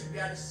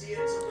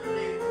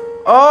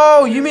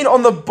 Oh, you mean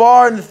on the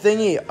bar and the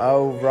thingy?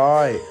 Oh,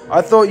 right.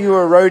 I thought you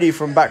were a roadie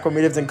from back when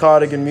we lived in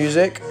Cardigan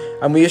Music.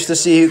 And we used to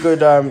see who could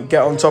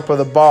get on top of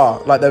the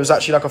bar. Like, there was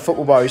actually like a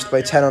football bar we used to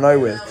play 10 on 0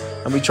 with.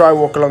 And we try to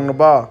walk along the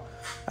bar.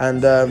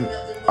 And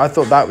I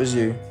thought that was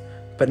you.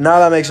 But now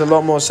that makes a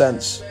lot more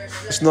sense.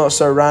 It's not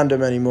so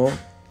random anymore.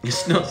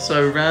 It's not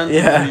so random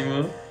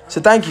anymore. So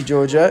thank you,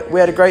 Georgia.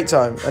 We had a great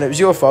time. And it was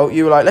your fault.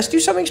 You were like, let's do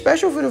something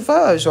special for the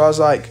photo. So I was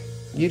like,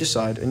 you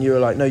decide. And you were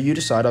like, no, you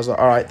decide. I was like,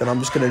 all right, then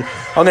I'm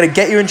gonna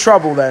get you in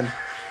trouble then. And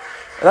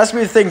that's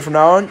gonna be the thing from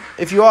now on.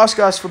 If you ask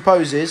us for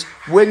poses,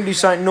 we're gonna do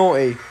something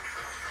naughty.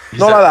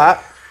 Not like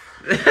that.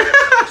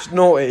 It's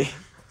naughty.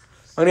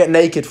 I'm gonna get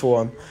naked for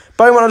one.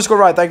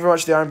 Bowman_right. Thank you very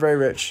much for the I'm very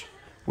rich.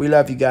 We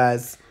love you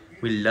guys.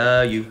 We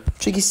love you.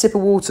 Cheeky sip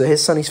of water.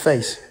 Here's Sonny's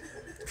face.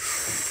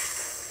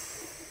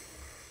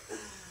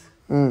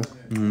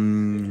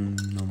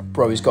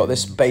 Bro, he's got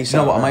this bass. You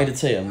know out, what? man. I made a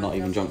tea. I'm not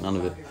even drunk none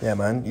of it. Yeah,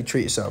 man. You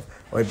treat yourself.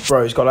 Wait,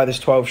 bro, he's got like this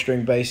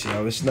 12-string bass. You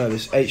know, this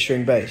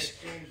 8-string bass.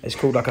 It's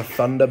called like a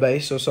thunder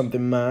bass or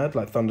something mad,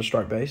 like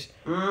Thunderstrike bass,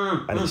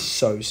 and it's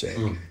so sick.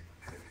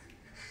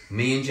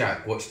 Me and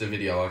Jack watched a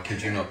video, I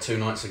kid you not, 2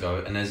 nights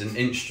ago, and there's an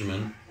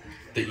instrument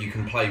that you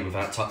can play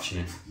without touching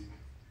it.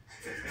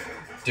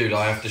 Dude,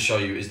 I have to show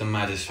you, it's the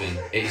maddest thing.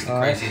 It is the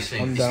craziest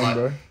thing. I'm down,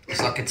 bro.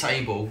 It's like a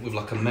table with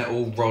like a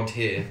metal rod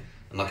here,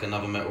 and like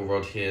another metal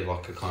rod here,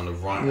 like a kind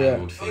of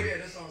right-angled thing.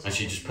 And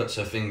she just puts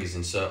her fingers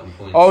in certain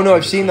points. Oh no,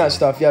 I've seen that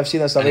stuff. Yeah, I've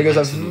seen that stuff. It goes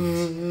like,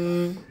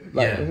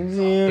 yeah,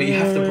 but you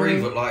have to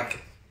breathe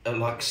at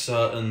like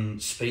certain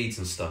speeds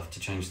and stuff to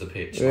change the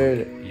pitch.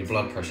 Really? Like, your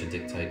blood pressure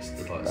dictates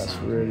the like That's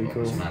sound. really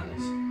cool. It's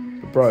madness.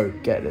 Bro,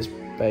 get this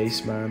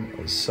bass, man.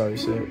 It's so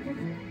sick.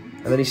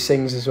 And then he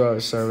sings as well.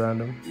 It's so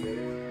random.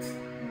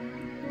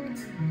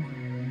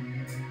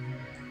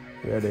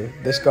 Ready?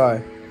 This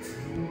guy.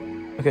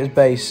 Look at his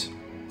bass.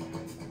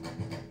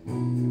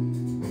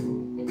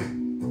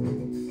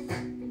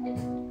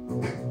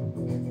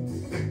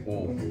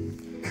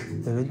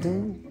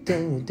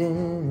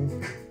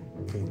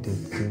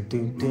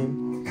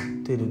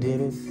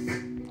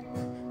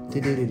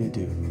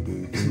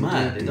 It's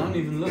mad. It don't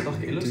even look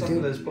like it. It looks like a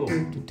Les Paul.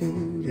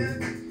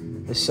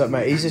 It's so,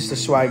 mate, he's just the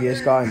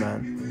swaggiest guy,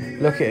 man.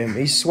 Look at him.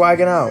 He's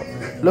swagging out.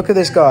 Look at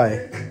this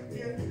guy.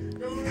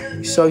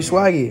 He's so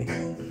swaggy.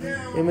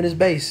 Him and his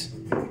bass.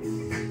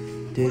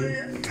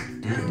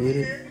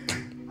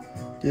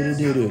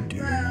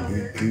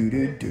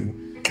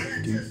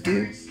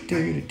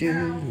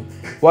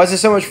 Why is there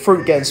so much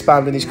fruit getting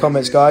spammed in these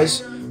comments,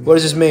 guys? What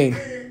does this mean?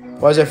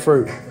 Why is there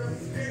fruit?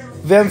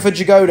 VM for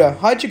Jagoda.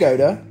 Hi,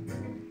 Jagoda.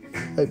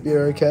 Hope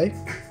you're okay.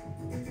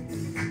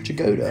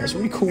 Jagoda, that's a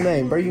really cool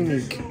name, very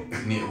unique.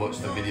 You need to watch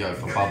the video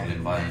for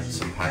Bubbling by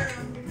Anderson .Paak.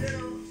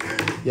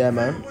 Yeah,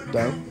 man,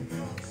 down.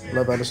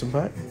 Love Anderson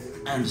 .Paak.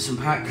 Anderson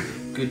 .Paak,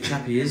 good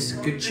chap he is,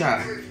 good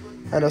chap.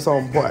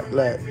 Anderson .Paak,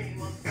 like.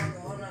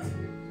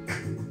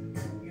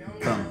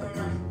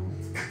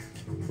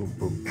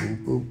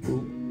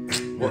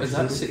 What is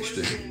that? 6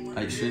 string?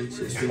 8 string?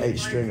 6 string? 8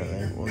 string, I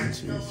think. 1,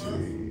 2,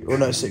 3. Oh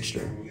no, 6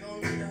 string.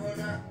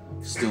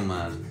 Still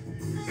mad.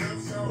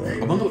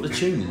 Yeah. I wonder what the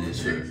tuning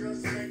is for it.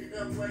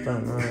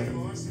 Don't know.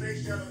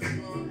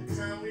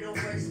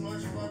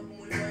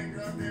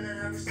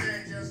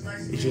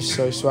 He's just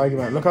so swaggy,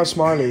 man. Look how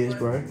smiley he is,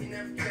 bro.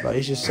 Like,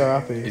 he's just so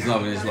happy. He's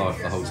loving his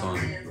life the whole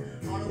time.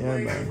 Yeah,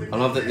 man. I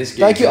love that this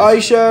Thank you,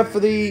 Aisha, for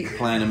the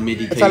playing a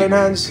MIDI Italian keyboard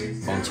hands.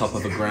 on top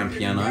of a grand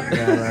piano.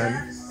 Yeah,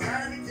 man.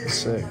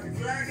 Sick.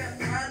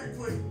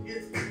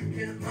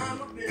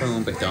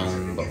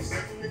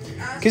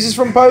 Kisses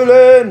from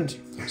Poland.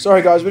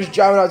 Sorry, guys, we're just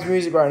jamming out to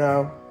music right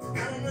now.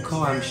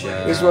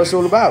 This is what it's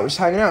all about. We're just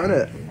hanging out,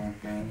 innit?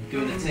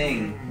 Doing the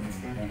thing.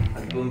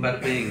 Boom,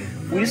 bada bing.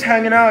 We're just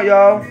hanging out,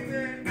 y'all.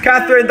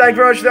 Catherine, thank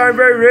you very much. I'm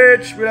very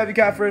rich. We love you,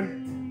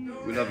 Catherine.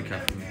 We love you,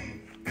 Catherine.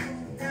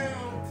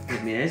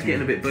 Yeah, it's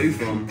getting a bit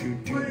boof on.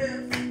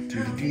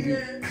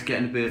 It's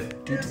getting a bit.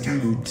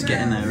 It's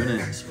getting there, isn't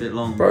it? It's a bit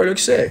long. Bro, it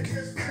looks sick.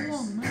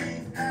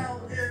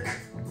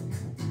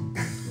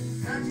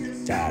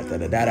 Da, da,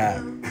 da, da,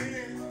 da.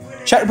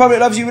 Czech Republic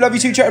loves you. We love you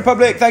too, Czech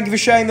Republic. Thank you for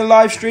sharing the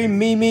live stream.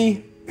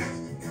 Mimi.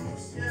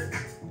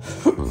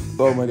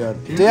 Oh my god.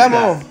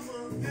 Diamo.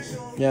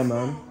 Yeah,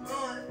 man.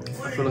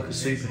 I feel like a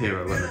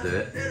superhero when I do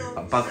it.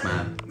 A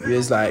Bugman. He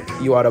is like,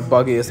 you are the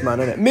buggiest man,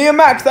 innit? Mia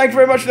Mac, thank you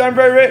very much for that. I'm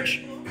very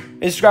rich.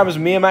 Instagram is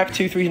Mia Mac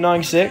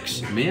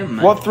 2396. Mia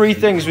Mac. What 3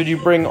 things would you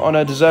bring on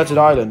a deserted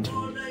island?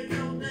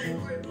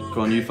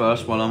 Go on, you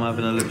first while I'm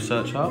having a little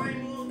search up.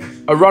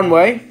 A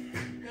runway.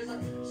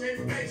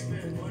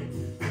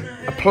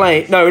 A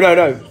plane. No.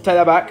 Take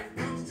that back.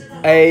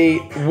 A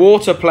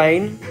water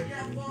plane.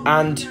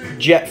 And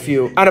jet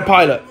fuel. And a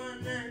pilot.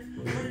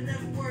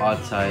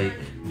 I'd take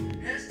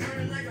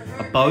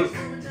a boat.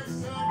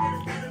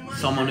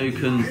 Someone who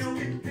can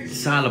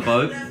sail a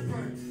boat.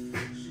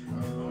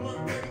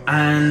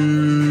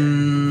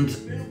 And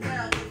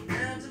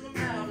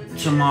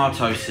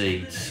tomato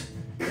seeds.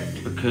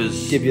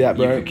 Because Give you that,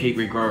 bro. you could keep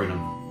regrowing them.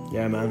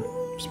 Yeah, man.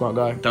 Smart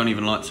guy. Don't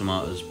even like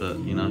tomatoes, but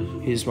you know.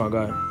 He's a smart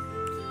guy.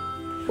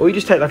 Or you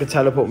just take like a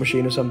teleport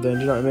machine or something, do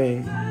you know what I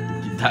mean?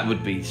 That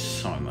would be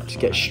so much Just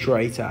fun. get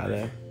straight out of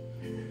there.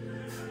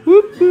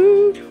 Whoop,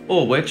 whoop.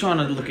 Or we're trying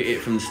to look at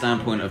it from the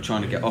standpoint of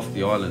trying to get off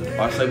the island.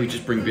 I say we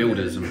just bring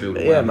builders and build.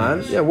 Yeah,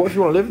 man. Yeah, what if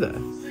you want to live there?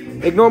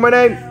 Ignore my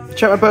name.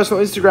 Check my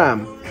personal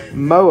Instagram.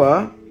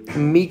 Moa,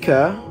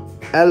 Mika,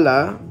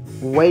 Ella,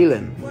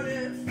 Waylon.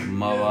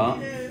 Moa,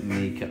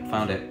 Mika,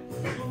 found it.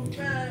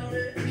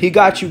 He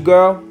got you,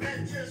 girl.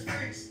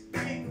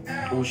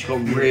 Oh, she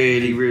got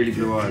really, really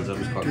blue eyes. That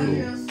was quite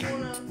cool.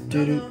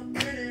 Doo-doo.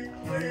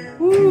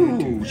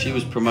 Ooh, she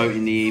was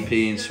promoting the EP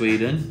in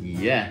Sweden.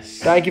 Yes.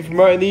 Thank you for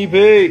promoting the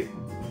EP.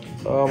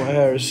 Oh, my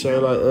hair is so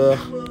like, ugh.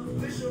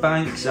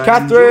 Thanks,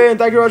 Catherine,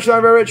 thank you very much.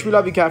 I'm very rich. We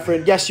love you,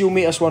 Catherine. Yes, you'll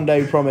meet us one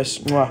day, we promise.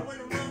 Mwah.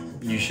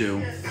 You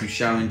shall. You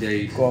shall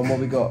indeed. Go on, what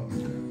we got?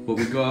 What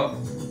we got?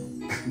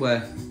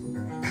 Where?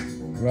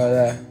 Right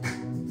there.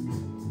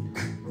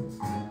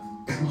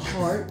 My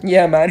heart.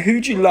 Yeah, man.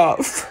 Who'd you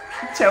love?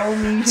 Tell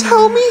me.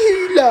 Tell me who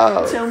you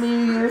love. Tell me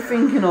who you're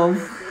thinking of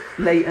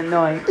late at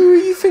night. Who are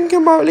you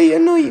thinking about late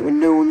at night when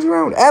no one's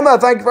around? Emma,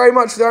 thank you very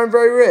much for that. I'm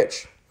very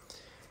rich.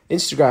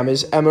 Instagram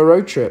is Emma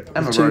Road Trip.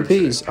 Emma with 2 Road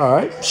P's. All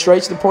right,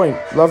 straight to the point.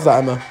 Love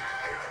that, Emma.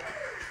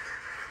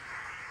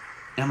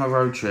 Emma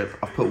Road Trip.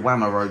 I put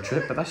Whamma Road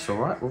Trip, but that's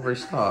alright. We'll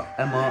restart.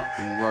 Emma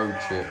Road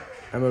Trip.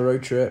 Emma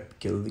Road Trip.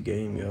 Kill the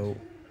game, yo.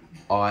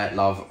 I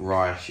love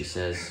Rye, she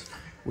says.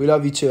 We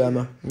love you too,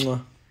 Emma.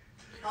 Mwah.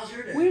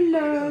 We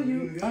love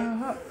you.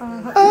 Oh,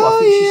 I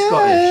think she's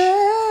Scottish.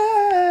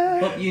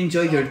 Hope you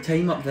enjoyed your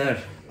time up there.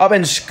 Up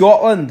in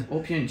Scotland.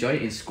 Hope you enjoy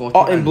it in Scotland.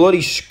 Up in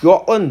bloody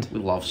Scotland. We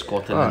love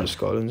Scotland. Oh,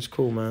 Scotland's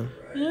cool, man.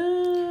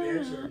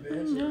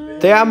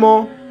 Te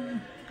amo.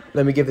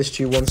 Let me give this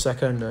to you 1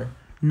 second, though.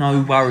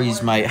 No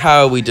worries, mate.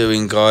 How are we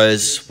doing,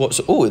 guys?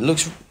 Oh,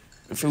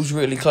 it feels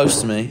really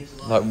close to me.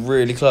 Like,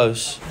 really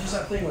close. Just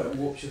that thing where it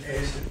warps your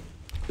face.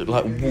 It,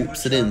 like,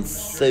 whoops it in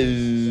so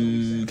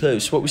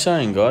close. What we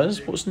saying,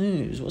 guys? What's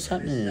news? What's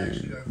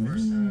happening?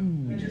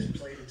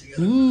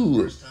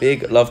 Ooh,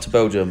 big love to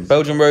Belgium.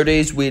 Belgium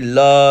roadies, we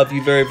love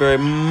you very, very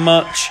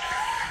much.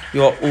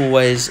 You are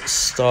always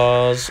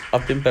stars.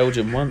 I've been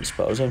Belgium once,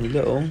 but I was only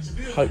little.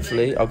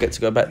 Hopefully, I'll get to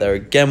go back there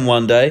again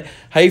one day.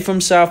 Hey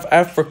from South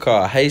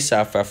Africa. Hey,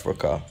 South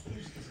Africa.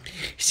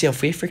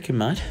 South Africa,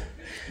 man.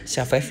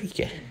 South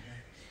Africa.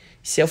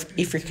 South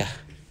Africa.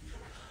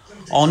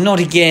 Oh, not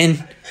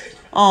again.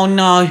 Oh,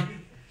 no.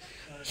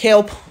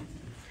 Help.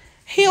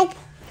 Help.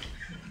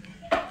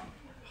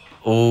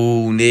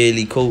 Oh,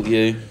 nearly caught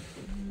you.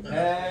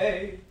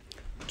 Hey.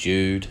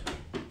 Jude.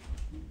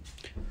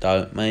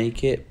 Don't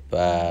make it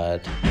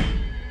bad.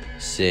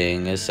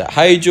 Sing us out.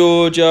 Hey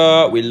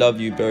Georgia, we love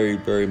you very,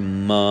 very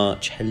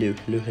much. Hello,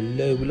 hello,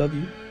 hello, we love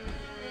you.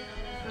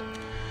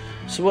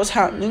 So what's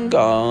happening,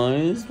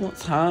 guys?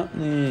 What's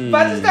happening?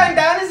 But it's going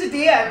down as the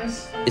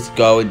DMs. It's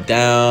going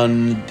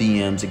down the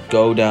DMs. It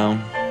go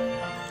down.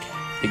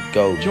 It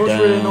goes Do you know what's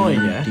down. really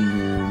annoying, yeah?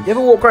 DMs. You ever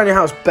walk around your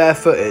house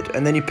barefooted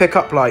and then you pick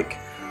up like,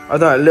 I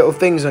don't know, little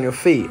things on your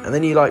feet and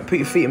then you like put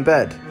your feet in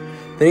bed?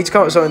 They need to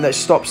come up with something that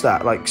stops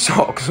that, like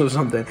socks or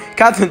something.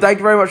 Catherine, thank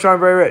you very much for I'm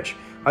very rich.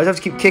 I just have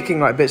to keep kicking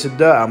like bits of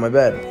dirt out of my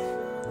bed.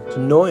 It's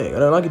annoying. I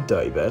don't like a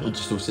dirty bed. It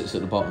just all sits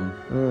at the bottom.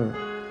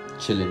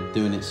 Chilling,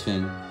 doing its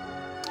thing.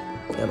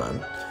 Yeah, man.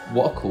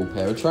 What a cool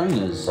pair of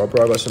trainers. Bro,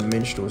 I got some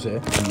minstrels here.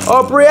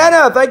 Oh,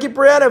 Brianna! Thank you,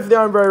 Brianna, for the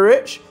I'm very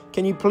rich.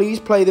 Can you please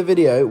play the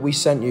video we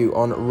sent you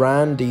on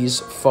Randy's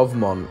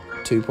Fovmont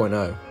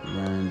 2.0?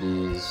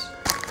 Randy's...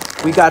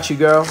 We got you,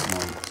 girl.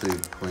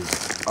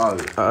 2.0.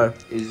 Uh-oh.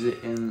 Is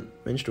it in...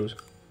 Minstrels.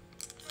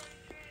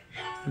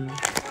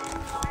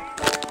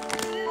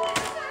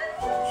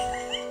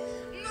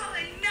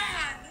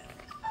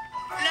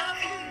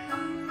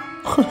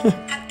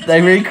 They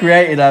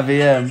recreated our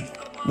VM.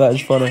 That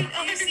is funny.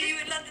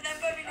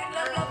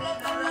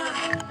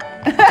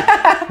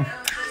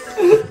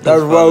 That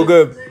was well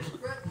good.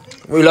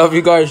 We love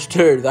you guys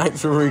too.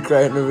 Thanks for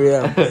recreating the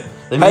VM.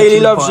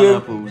 Haley loves you.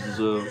 As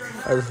well.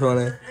 That was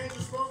funny.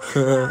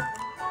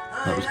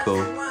 That was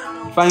cool.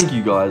 Thank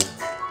you guys.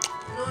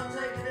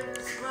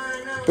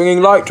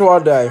 Bringing light to our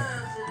day.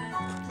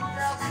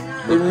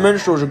 These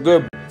minstrels are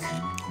good.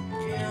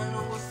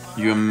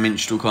 You a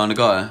minstrel kind of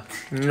guy?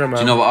 Yeah, man. Do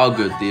you know what are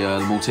good? The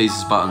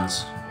Maltesers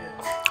buttons.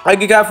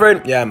 Thank you,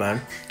 Catherine. Yeah,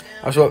 man.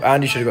 That's what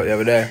Andy should have got the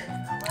other day.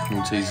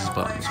 Maltesers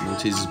buttons.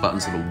 Maltesers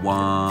buttons are the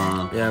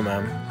one. Yeah,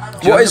 man.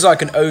 What is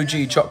like an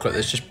OG chocolate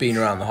that's just been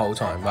around the whole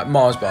time? Like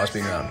Mars bar's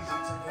been around.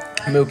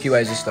 Milky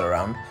Ways is still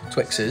around.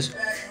 Twixes.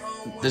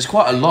 There's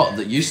quite a lot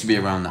that used to be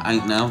around that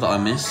ain't now that I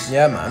miss.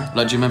 Yeah, man.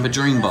 Like, do you remember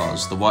Dream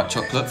Bars? The white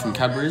chocolate from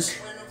Cadbury's?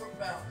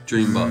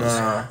 Dream Bars.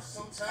 Nah.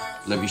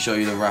 Let me show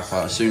you the wrapper.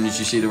 As soon as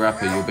you see the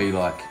wrapper, you'll be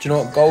like... Do you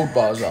know what gold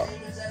bars are?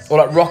 Or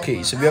like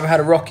Rockies. Have you ever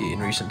had a Rocky in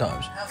recent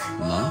times?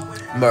 No?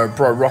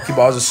 Bro, Rocky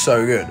bars are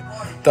so good.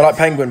 They're like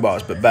penguin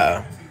bars, but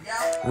better.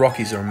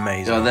 Rockies are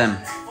amazing. Yeah, them.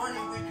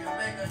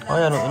 Oh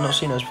yeah, I've not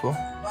seen those before.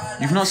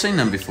 You've not seen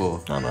them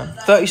before? No, man.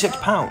 £36.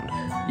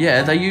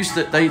 Yeah, they used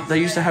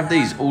to have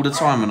these all the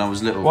time when I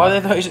was little. Why are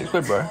they 36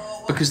 quid, bro?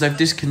 Because they've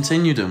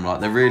discontinued them. Like,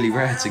 they're really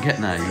rare to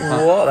get now.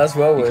 What? That's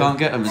well You weird. can't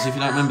get them as if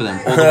you don't remember them.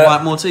 Or the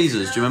white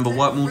Maltesers. Do you remember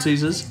white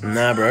Maltesers?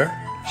 Nah, bro.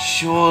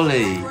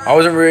 Surely. I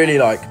wasn't really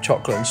like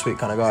chocolate and sweet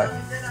kind of guy.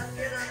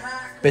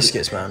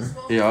 Biscuits, man.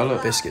 Yeah, I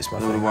look. Biscuits,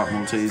 man. They were the white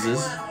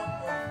Maltesers.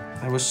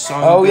 They were so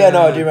Oh, good. yeah,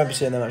 no, I do remember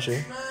seeing them,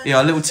 actually.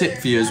 Yeah, a little tip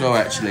for you as well,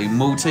 actually.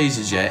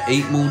 Maltesers, yeah.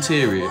 Eat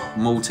Maltesers.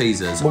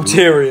 Maltesers,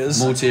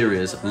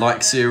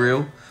 like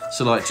cereal.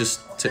 So, like,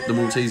 just tip the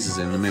Maltesers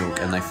in the milk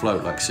and they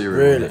float like cereal.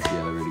 Really? Yeah,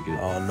 they're really good.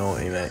 Oh,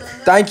 naughty, mate.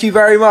 Thank you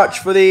very much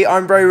for the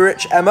I'm very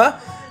rich, Emma.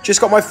 Just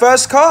got my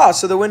first car,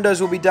 so the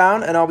windows will be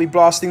down and I'll be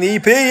blasting the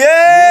EP.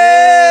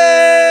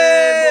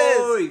 Yes!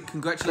 Boy!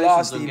 Congratulations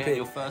Blast on EP. getting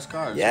your first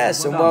car.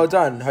 Yes, and well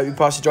done. Hope you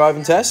pass your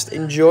driving test.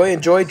 Enjoy,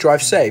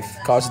 drive safe.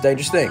 Cars are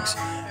dangerous things.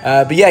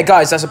 But yeah,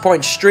 guys, that's the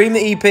point. Stream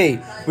the EP.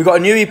 We got a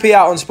new EP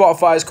out on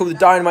Spotify. It's called the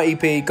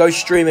Dynamite EP. Go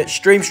stream it.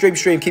 Stream.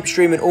 Keep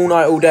streaming all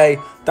night, all day.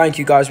 Thank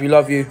you, guys. We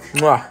love you.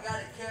 Mwah.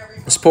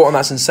 The support on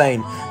that's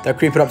insane. They're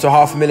creeping up to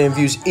 500,000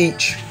 views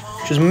each,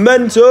 which is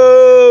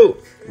mental.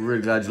 We're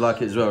really glad you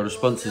like it as well. The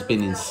response has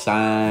been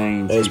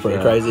insane. It is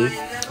pretty crazy.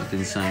 It's been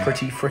insane.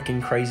 Pretty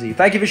freaking crazy.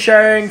 Thank you for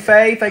sharing,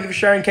 Faye. Thank you for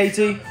sharing,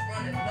 Katie.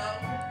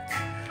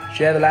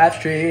 Share the live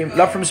stream.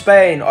 Love from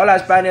Spain. Hola,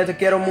 España. Te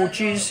quiero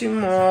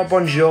muchísimo.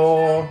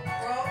 Bonjour.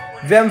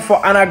 Vem for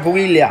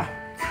Anaguilia.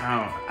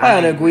 Hi,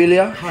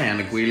 Anaguilia. Hi,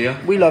 Anaguilia.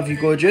 We love you,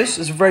 gorgeous.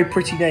 It's a very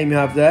pretty name you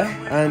have there.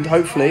 And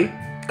hopefully,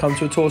 come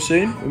to a tour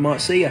soon. We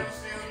might see you.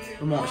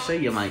 We might see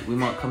you, mate. We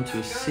might come to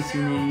a city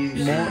near you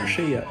soon. Might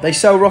see you. They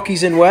sell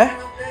Rockies in where?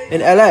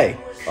 In LA.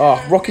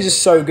 Oh, Rockies is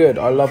so good.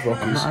 I love I've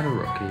Rockies. not had a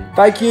Rocky.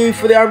 Thank you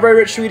for the I'm very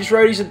rich Swedish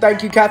roadies, and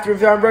thank you, Catherine,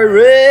 for the I'm very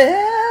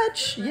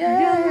rich.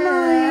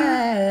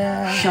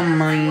 Yeah.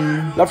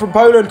 Shaman. Love from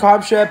Poland,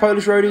 Share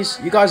Polish roadies.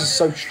 You guys are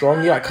so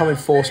strong. You like come in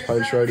force,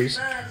 Polish roadies.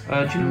 Do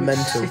you know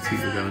Mental. what city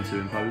we're going to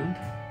in Poland?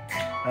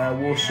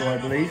 Warsaw, I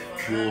believe.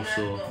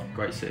 Warsaw.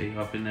 Great city.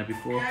 I've been there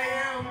before.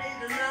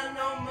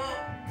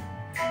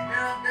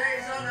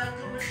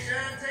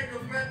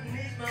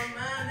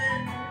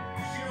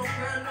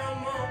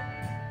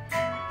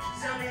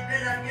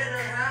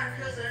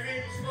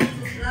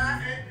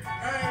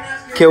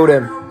 Killed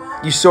him.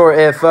 You saw it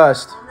here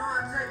first.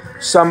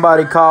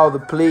 Somebody call the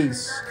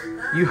police.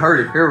 You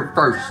heard it here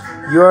first.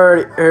 You heard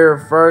it here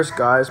first,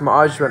 guys. My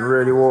eyes just went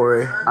really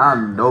watery. I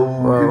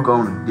know you're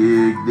gonna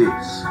dig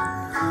this.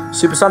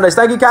 Super Sundays.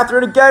 Thank you,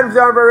 Catherine, again for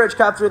the I'm very rich,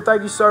 Catherine.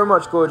 Thank you so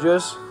much,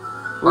 gorgeous.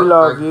 We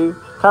love you.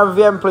 Can I have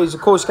a VM, please?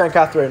 Of course, can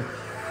Catherine.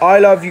 I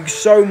love you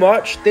so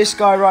much. This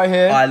guy right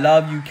here. I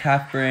love you,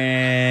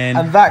 Catherine.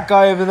 And that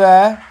guy over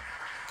there.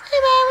 Hey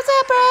man, what's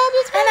up, bro?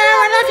 Hello,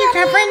 I love you,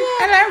 Catherine.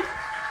 Hello.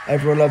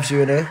 Everyone loves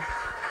you in here.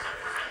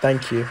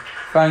 Thank you.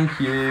 Thank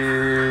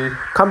you.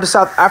 Come to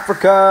South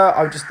Africa.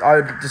 I would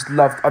just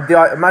love.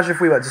 Imagine if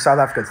we went to South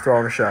Africa to throw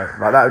on a show.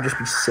 Like that would just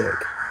be sick.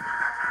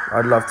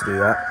 I'd love to do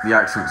that. The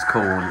accent's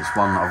cool, and it's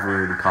one that I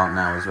really can't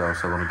now as well.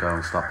 So I want to go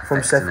and start From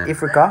perfecting South it.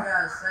 Africa.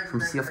 From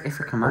South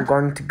Africa, I'm mate.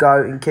 going to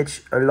go and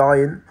catch a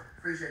lion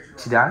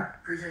Today.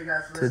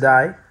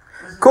 today.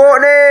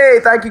 Courtney,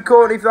 thank you,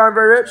 Courtney, for I'm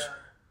very rich.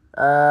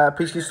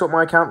 Please can you stop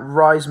my account,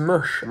 Rise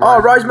Mush.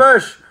 Rise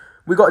Mush.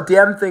 We got a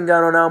DM thing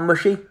going on now,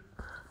 Mushy.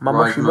 My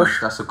Right, Mushy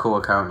Mush. That's a cool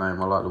account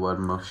name. I like the word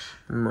mush.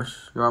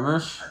 Mush. You right,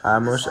 mush?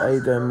 Mush. How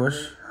you doing,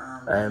 Mush?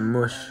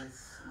 Mush.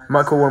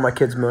 Might call one of my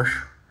kids Mush.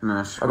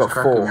 Mush. I got What's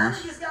cracking, 4. mush?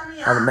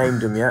 I haven't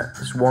named them yet.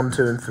 It's 1,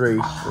 2, and 3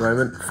 at the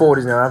moment. 4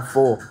 is now. I have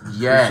 4.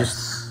 Yes. It's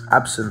just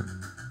absent.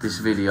 This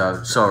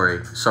video.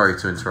 Sorry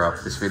to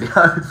interrupt. This video.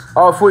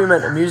 Oh, I thought you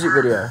meant a music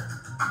video.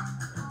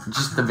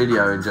 Just the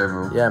video in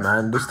general. Yeah,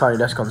 man. This Tiny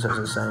Desk concert's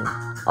insane.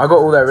 I got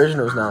all their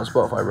originals now on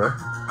Spotify, bro.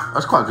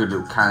 That's quite a good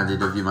little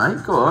candid of you,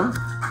 mate. Go on.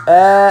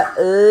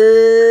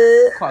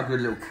 Quite a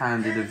good little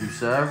candid of you,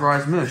 sir.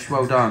 Rise Mush.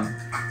 Well done.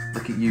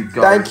 Look at you,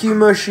 guys. Thank you,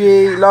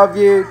 Mushy. Love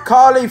you.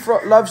 Carly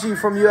loves you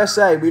from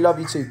USA. We love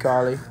you too,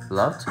 Carly.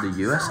 Love to the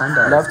US and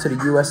A. Love to the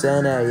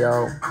USNA,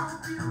 yo.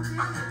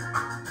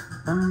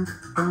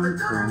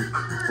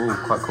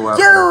 Oh, quite cool.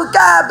 You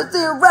got to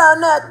see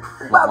around that.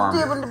 What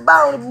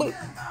one?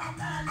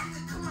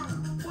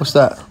 What's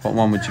that? What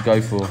one would you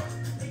go for?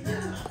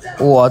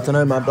 Oh, I don't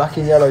know, man. Black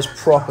and yellow's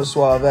proper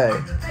suave,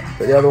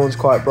 but the other one's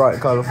quite bright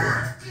and colourful.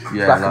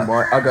 Yeah, Black like and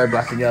white. I'll go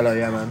black and yellow,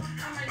 yeah, man.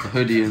 the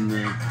hoodie and the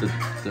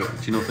do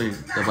you not think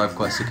they're both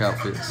quite sick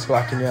outfits?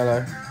 Black and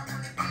yellow.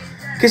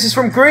 Kisses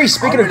from Greece.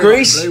 Speaking of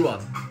Greece. Blue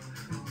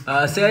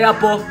one. Say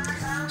apple.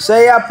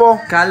 Say apple.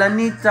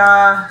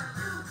 Kalanita.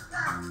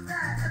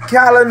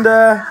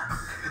 Calendar.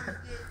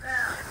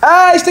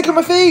 Hey, stick on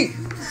my feet.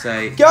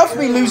 Say Get off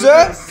me, loser.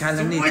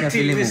 Kalanita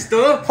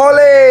Bilimu.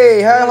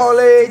 Holly. Hey,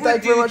 Holly.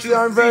 Thank you very much.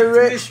 I'm very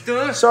rich.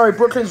 Sorry,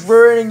 Brooklyn's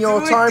ruining your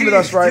time with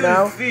us right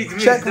now.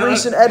 Check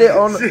recent edit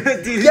on.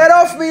 Get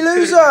off me,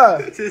 loser.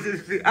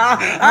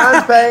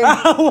 Hand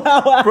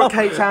pain. Brooke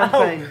hates hand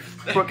pain.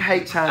 Brooke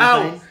hates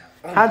hand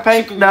pain. Hand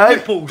pain.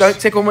 No, don't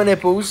tickle my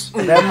nipples.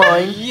 They're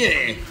mine.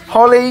 Yeah.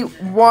 Holly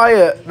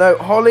Wyatt. No,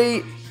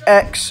 Holly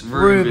X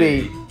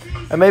Ruby.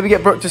 And maybe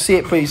get Brooke to see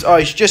it, please. Oh,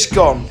 he's just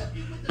gone.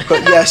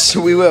 But yes,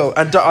 we will.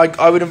 And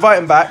I would invite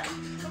him back,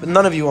 but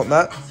none of you want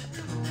that.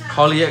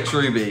 Holly X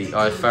Ruby,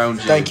 I found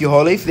you. Thank you,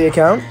 Holly, for the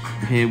account.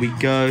 Here we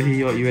go.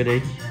 Here you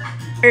ready?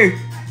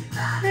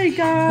 There you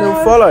go.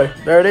 Little follow.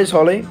 There it is,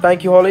 Holly.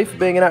 Thank you, Holly, for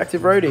being an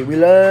active roadie. We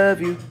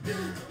love you.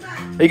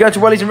 Are you going to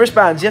wellies and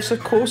wristbands? Yes, of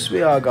course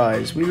we are,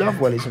 guys. We love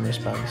wellies and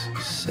wristbands.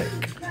 Sick.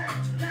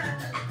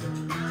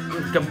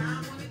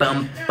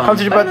 Come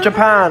to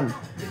Japan.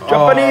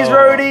 Japanese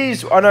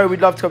roadies. I know,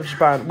 we'd love to come to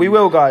Japan. We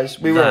will, guys.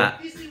 We will.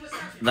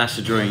 That's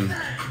a dream.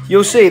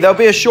 You'll see. There'll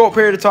be a short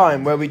period of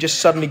time where we just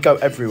suddenly go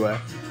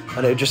everywhere.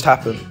 And it'll just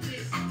happen.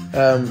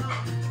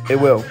 It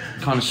will.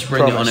 Kind of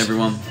spring it on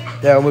everyone.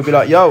 Yeah, and we'll be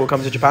like, yo, we'll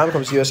come to Japan, we'll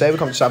come to the USA, we'll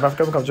come to South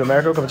Africa, we'll come to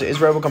America, we'll come to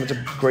Israel, we'll come to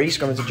Greece,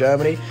 we'll come to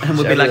Germany. And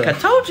we'll be like, I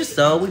told you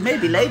so. We may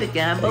be late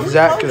again, but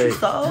exactly. we told you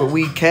so. But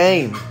we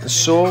came and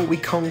saw, we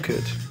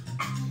conquered.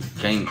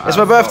 Came. It's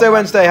my birthday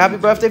Wednesday. Happy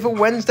birthday for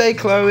Wednesday,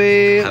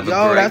 Chloe. Have a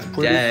Yo, great that's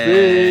pretty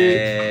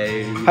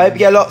day. sick. Hope you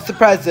get lots of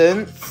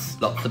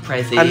presents. Lots of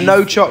presents. And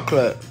no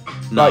chocolate.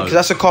 No. Like, because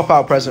that's a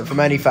cop-out present from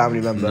any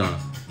family member.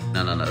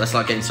 No. That's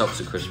like getting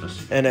socks at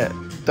Christmas. Innit?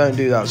 Don't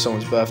do that on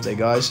someone's birthday,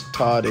 guys.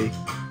 Tardy.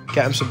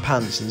 Get them some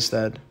pants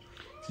instead.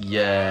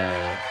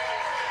 Yeah.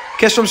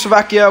 Kiss from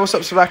Slovakia. What's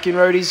up, Slovakian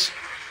roadies?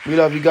 We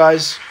love you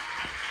guys.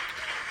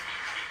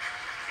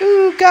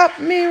 Who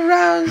got me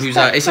round? Who's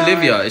that? It's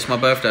Olivia. It's my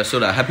birthday. I saw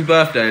that. Happy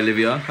birthday,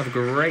 Olivia. Have a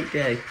great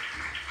day.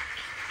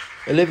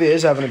 Olivia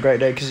is having a great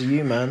day because of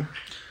you, man.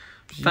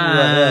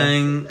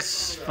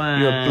 Thanks.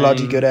 You're a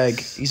bloody good egg.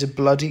 He's a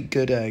bloody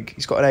good egg.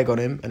 He's got an egg on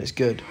him and it's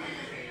good.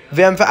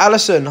 VM for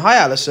Alison. Hi,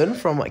 Alison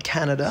from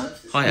Canada.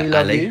 Hi, we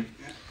love Ali. you.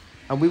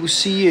 And we will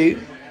see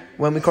you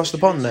when we cross the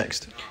pond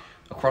next.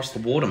 Across the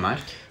water, mate.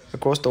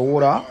 Across the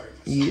water.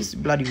 Yes,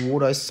 bloody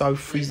water is so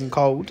freezing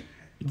cold.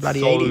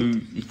 Bloody hate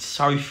it. It's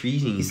so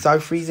freezing. It's so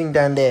freezing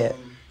down there.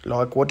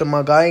 Like, what am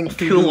I going to I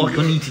feel do? like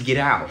I need to get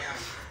out.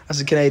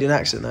 That's a Canadian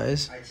accent, that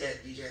is.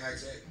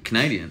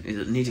 Canadian? Is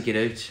it need to get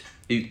out?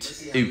 Oot.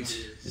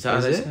 Is that how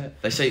Is they it? say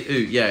it? They say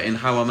oot, yeah. In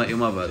How I Met Your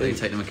Mother, they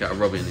take the mick out of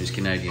Robin, who's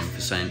Canadian,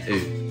 for saying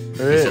oot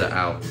Really? instead of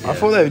out. Yeah. I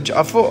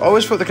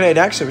always thought the Canadian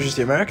accent was just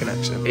the American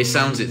accent. It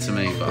sounds it to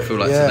me, but I feel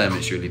like Yeah. to them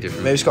it's really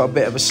different. Maybe it's got a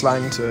bit of a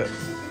slang to it.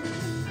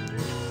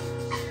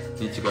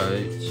 Need to go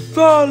oot.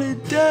 Falling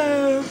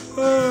down.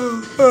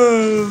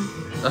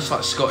 That's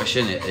like Scottish,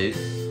 isn't it? Oot.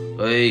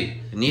 Oi,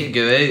 I need to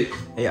go out.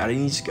 Yeah, I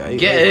need to go.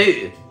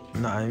 Get out.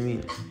 No, I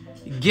mean,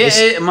 Get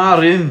out of my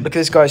room. look at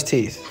this guy's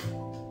teeth.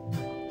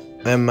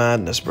 They're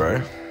madness,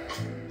 bro.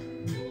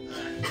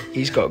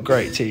 He's got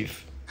great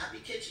teeth. I be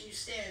catching you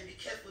staring. Be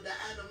careful, the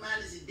idle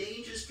mind is a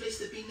dangerous place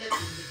to be never to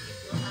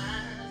keep your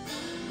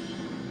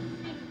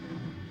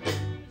eyes.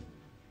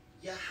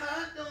 Your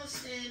heart don't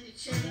stand a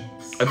chance.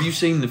 Have you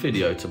seen the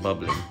video to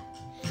Bubbling?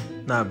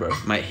 Nah, bro.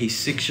 Mate, his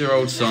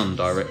 6-year-old son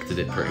directed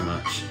it pretty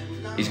much.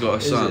 He's got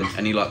a son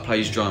and he like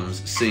plays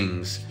drums,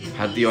 sings,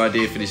 had the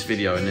idea for this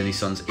video, and then his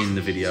son's in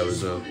the video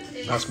as well.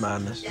 That's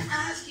madness.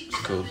 It's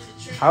cool.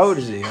 How old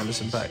is he,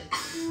 Anderson .Paak?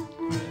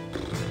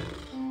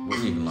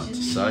 Wouldn't even like to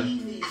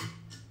say.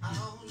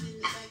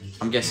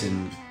 I'm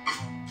guessing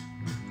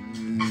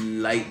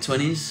late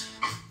 20s.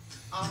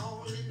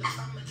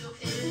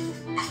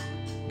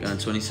 Going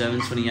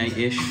 27,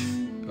 28-ish.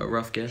 A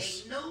rough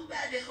guess.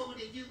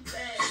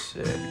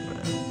 Sick,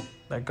 man.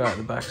 That guy at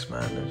the back's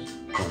madness.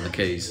 On the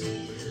keys.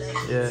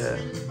 Yeah.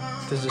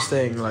 There's this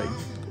thing, like,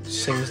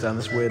 sings down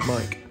this weird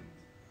mic.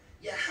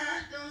 Is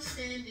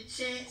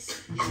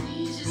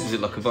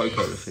it like a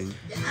vocoder thing?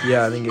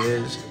 Yeah, I think it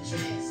is.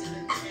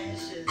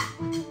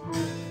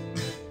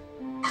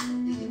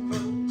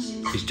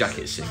 His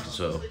jacket's sick as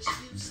well.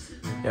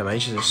 Yeah, man,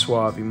 he's just a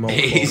suave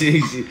multiple. he's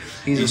a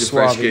a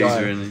suave fresh guy.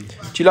 geezer, isn't he?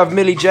 Do you love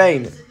Millie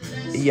Jane?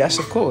 Yes,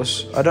 of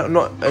course. I don't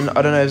know,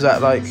 is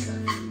that like,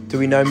 do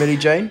we know Millie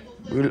Jane?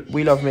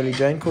 We love Millie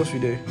Jane, of course we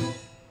do.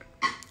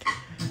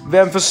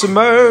 Then for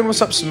Simone,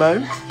 what's up,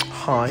 Simone?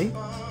 Hi.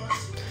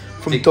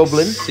 From Big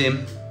Dublin.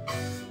 Sim.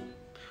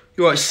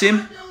 You alright,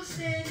 Sim?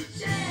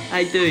 How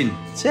you doing?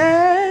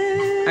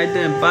 How you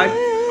doing, bud?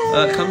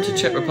 Come to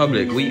Czech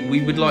Republic.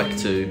 We would like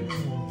to.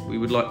 We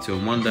would like to,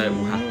 and one day it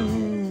will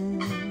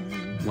happen.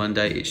 One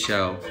day it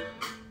shall.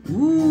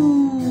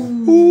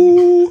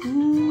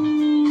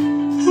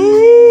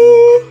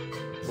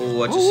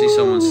 Oh, I just see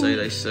someone say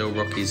they sell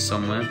Rockies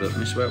somewhere, but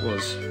miss where it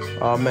was.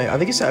 Oh, mate, I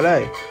think it's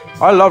LA.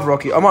 I love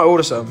Rocky. I might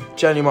order some.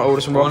 Jenny might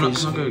order some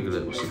Rockies. Can I Google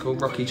it? What's it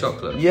called? Rocky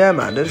chocolate? Yeah,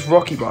 man, there's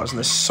Rocky bars and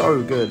they're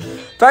so good.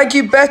 Thank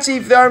you, Betty,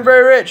 for the I'm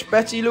Very Rich.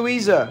 Betty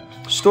Louisa.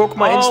 Stalk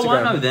my Instagram. Oh,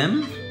 I know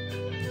them.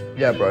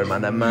 Yeah, bro,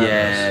 man, they're mad.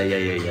 Yeah.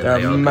 They're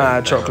They a are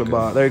mad good. chocolate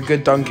bar. They're a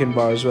good Dunkin'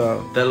 bar as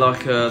well. They're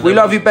like a... We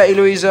love you, Betty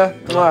Louisa.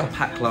 They're like a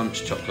packed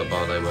lunch chocolate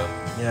bar, they were.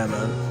 Yeah,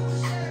 man.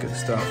 Good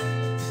stuff.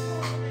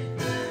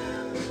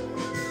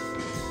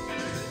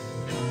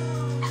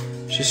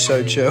 She's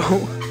so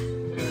chill.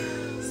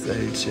 So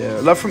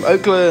chill. Love from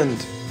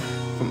Oakland.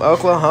 From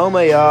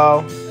Oklahoma,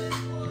 y'all.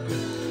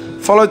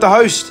 Followed the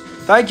host.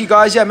 Thank you,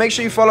 guys. Yeah, make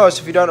sure you follow us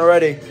if you don't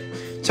already.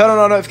 Turn on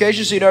our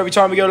notifications so you know every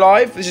time we go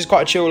live. This is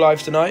quite a chill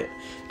live tonight.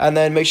 And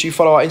then make sure you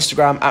follow our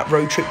Instagram at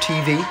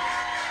RoadTripTV.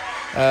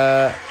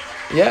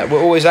 Yeah,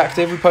 we're always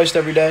active. We post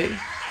every day.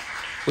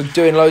 We're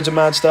doing loads of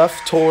mad stuff.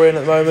 Touring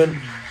at the moment.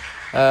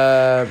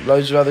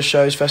 Loads of other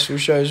shows, festival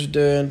shows we're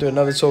doing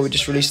another tour. We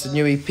just released a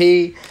new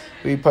EP.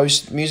 We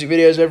post music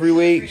videos every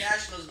week.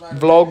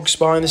 Vlogs,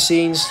 behind the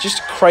scenes. Just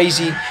a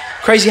crazy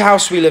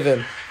house we live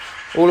in.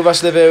 All of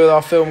us live here with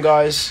our film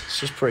guys.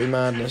 It's just pretty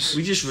madness.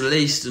 We just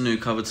released a new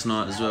cover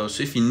tonight as well,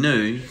 so if you're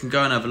new, you can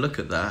go and have a look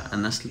at that,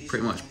 and that's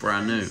pretty much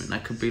brand new, and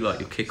that could be like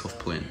your kick-off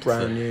point.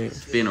 Brand new.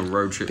 Being a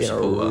road trip Being a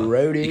supporter.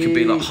 roadie. You could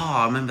be like,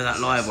 I remember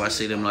that live where I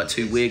see them like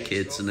two weird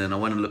kids, and then I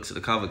went and looked at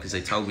the cover because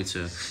they told me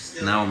to.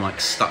 And now I'm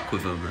like stuck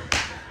with them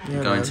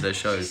and going to their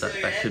shows. That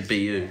could be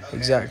you.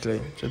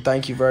 Exactly. So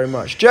thank you very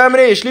much.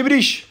 Germany, ich liebe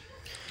dich.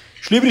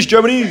 Ich liebe dich,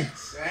 Germany.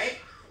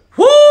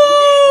 Woo!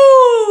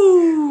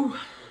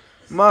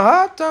 My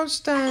heart don't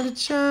stand a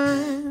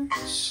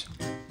chance.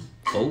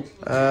 Oh.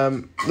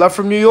 Love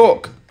from New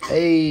York.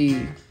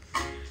 Hey.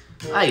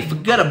 Hey,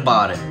 forget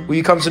about it. Will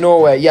you come to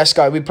Norway? Yes,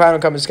 guys. We plan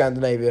on coming to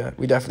Scandinavia.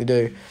 We definitely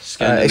do.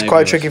 It's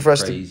quite tricky for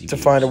us to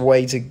find a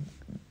way to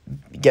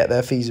get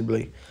there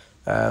feasibly.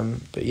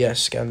 But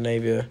yes,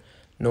 Scandinavia,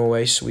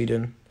 Norway,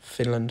 Sweden,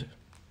 Finland.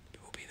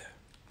 We'll be there.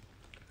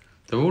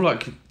 They're all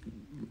like...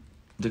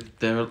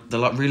 They're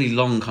like really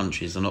long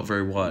countries. They're not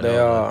very wide. They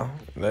are.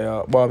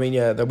 Well, I mean,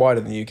 yeah, they're wider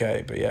than the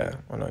UK, but yeah,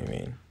 I know what you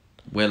mean.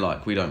 We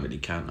don't really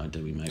count, though,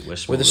 do we, mate?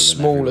 We're the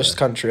smallest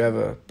country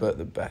ever, but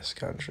the best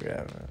country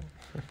ever.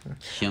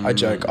 I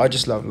joke. I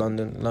just love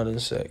London.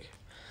 London's sick.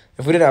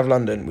 If we didn't have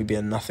London, we'd be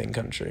a nothing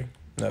country.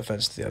 No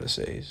offense to the other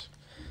cities.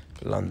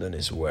 But London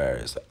is where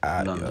it's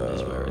at. London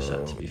is where it's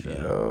at, to be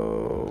fair.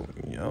 Yo.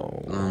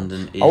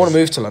 London is... I want to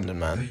move to London,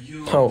 man.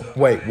 Oh,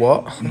 wait,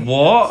 what?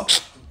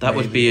 What? That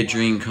would be a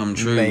dream come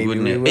true, Maybe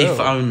wouldn't we it? will. If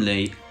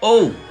only.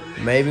 Oh!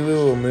 Maybe we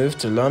will move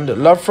to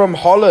London. Love from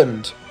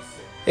Holland.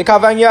 Ik hou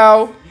van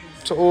jou.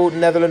 To all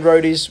Netherlands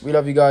roadies, we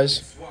love you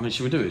guys. What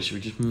should we do? It? Should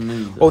we just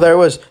move? Oh, there it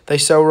was. They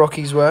sell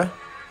Rockies where?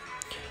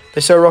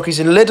 They sell Rockies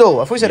in Lidl.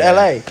 I thought you said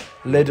LA.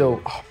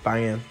 Lidl. Oh,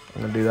 banging.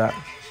 I'm going to do that.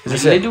 Is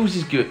this it? Lidl's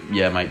is good.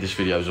 Yeah, mate, this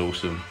video is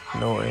awesome.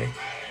 Naughty.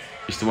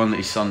 It's the one that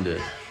his son did.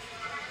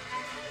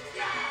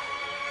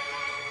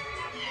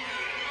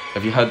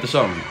 Have you heard the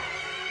song?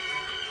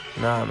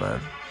 Nah, man.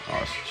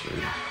 Oh, it's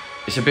true.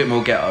 It's a bit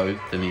more ghetto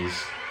than his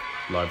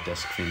live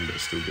desk thing, but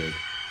it's still good.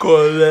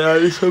 Go on then,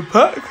 Anderson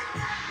 .Paak.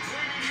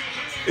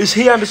 Is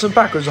he Anderson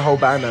 .Paak or is the whole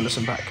band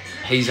Anderson .Paak?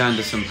 He's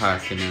Anderson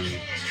 .Paak and then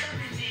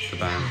the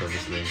band,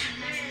 obviously.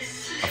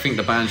 I think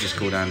the band's just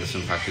called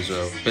Anderson .Paak as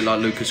well. A bit like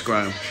Lucas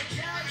Graham.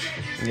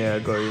 Yeah,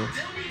 got you.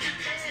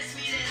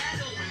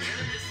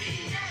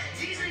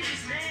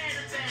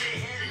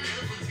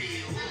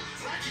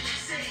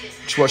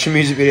 Just watching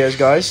music videos,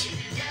 guys.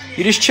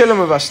 You're just chilling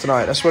with us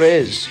tonight. That's what it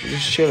is. You're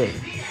just chilling.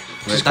 Wait,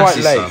 It's that's quite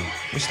his late. son.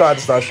 We started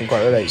this live stream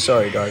quite late.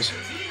 Sorry, guys.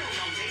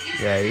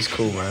 Yeah, he's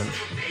cool, man.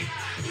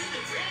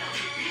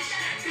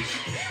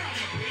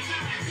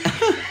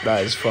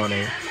 That is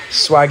funny.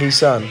 Swaggy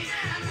son.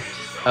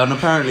 And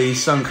apparently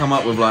his son come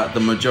up with like the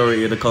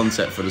majority of the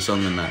concept for the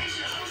song and that.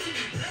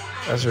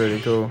 That's really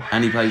cool.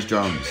 And he plays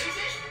drums.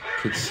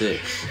 Kid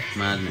 6.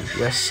 Madness.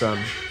 Yes, son.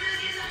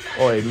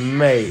 Oi,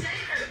 mate.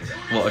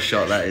 What a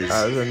shot that is.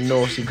 That was a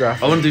naughty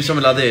graphic. I want to do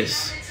something like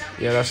this.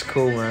 Yeah, that's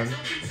cool, man.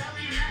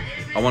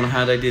 I wonder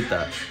how they did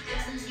that.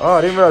 Oh,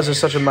 I didn't realise there's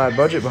such a mad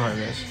budget behind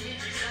this.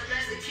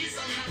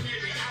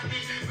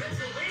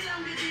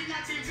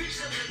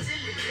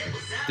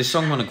 This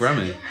song won a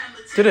Grammy.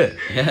 Did it?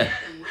 Yeah.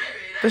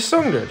 This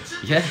song did?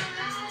 Yeah.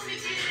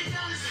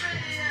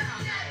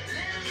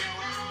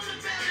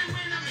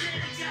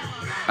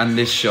 And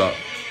this shot,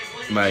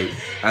 mate.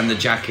 And the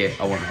jacket.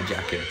 I want that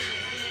jacket.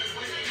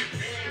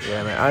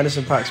 Yeah, mate.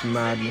 Anderson .Paak's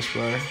madness,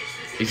 bro.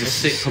 He's a This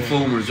sick is sick.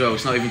 performer as well.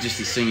 It's not even just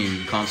his singing.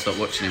 You can't stop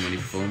watching him when he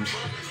performs.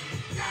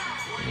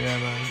 Yeah,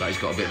 man. Like,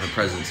 he's got a bit of a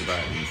presence about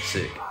him.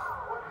 Sick.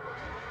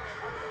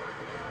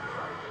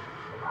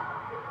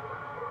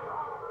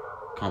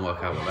 Can't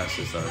work out what that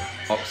says though.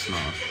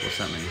 Oxnard. What's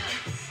that mean?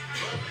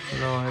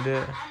 No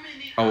idea.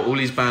 Oh, all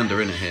his band are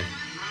in it here.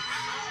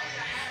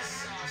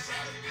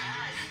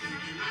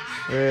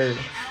 Really?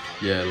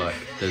 Yeah, like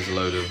there's a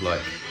load of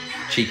like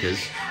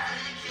chicas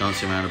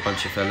dancing around a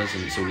bunch of fellas,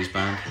 and it's all his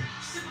band.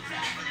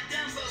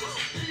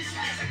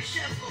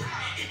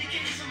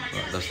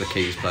 Right, that's the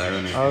keys player,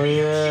 isn't it? Oh,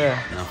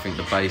 yeah. And I think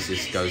the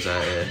bassist goes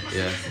out here.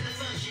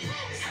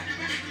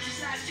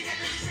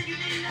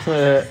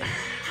 Yeah.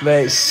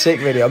 Mate, sick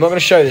video. I'm not going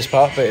to show this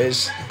part, but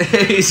it's...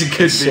 It's a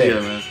good Sick.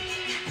 video, man.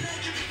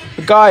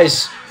 But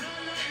guys,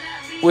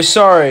 we're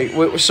sorry.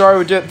 We're sorry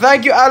we're doing...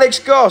 Thank you, Alex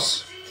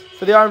Goss,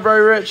 for the I'm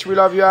Very Rich. We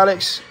love you,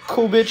 Alex.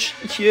 Cool bitch.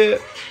 Yeah.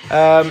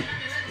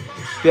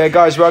 Yeah,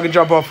 guys, we're going to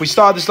jump off. We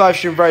started this live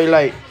stream very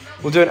late.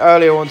 We'll do an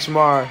earlier one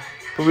tomorrow.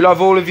 But we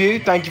love all of you.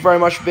 Thank you very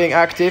much for being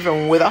active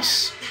and with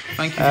us.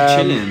 Thank you for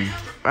chilling.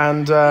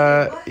 And,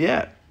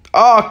 yeah.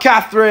 Oh,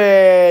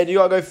 Catherine! You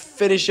got to go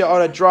finish it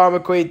on a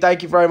drama queen.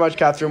 Thank you very much,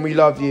 Catherine. We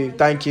love you.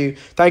 Thank you.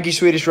 Thank you,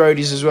 Swedish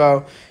Roadies, as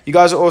well. You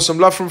guys are awesome.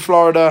 Love from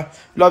Florida.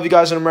 Love you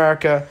guys in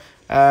America.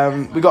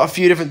 We got a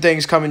few different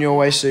things coming your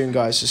way soon,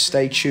 guys. So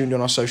stay tuned on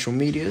our social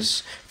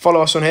medias.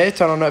 Follow us on here.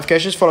 Turn on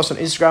notifications. Follow us on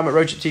Instagram at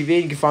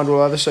RoachitTV. You can find all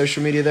other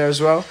social media there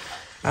as well.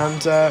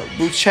 And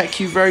we'll check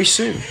you very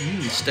soon.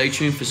 Stay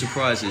tuned for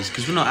surprises,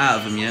 because we're not out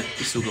of them yet.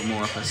 We've still got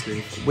more up our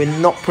sleeve. We're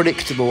not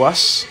predictable,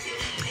 us.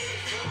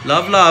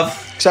 Love,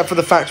 love. Except for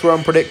the fact we're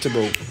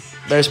unpredictable.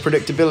 There's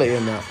predictability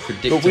in that.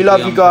 But we Predictably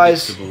love you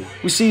guys. unpredictable.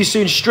 We'll see you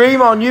soon. Stream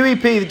our new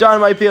EP, the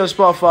Dynamite EP on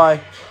Spotify.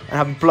 And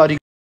have a bloody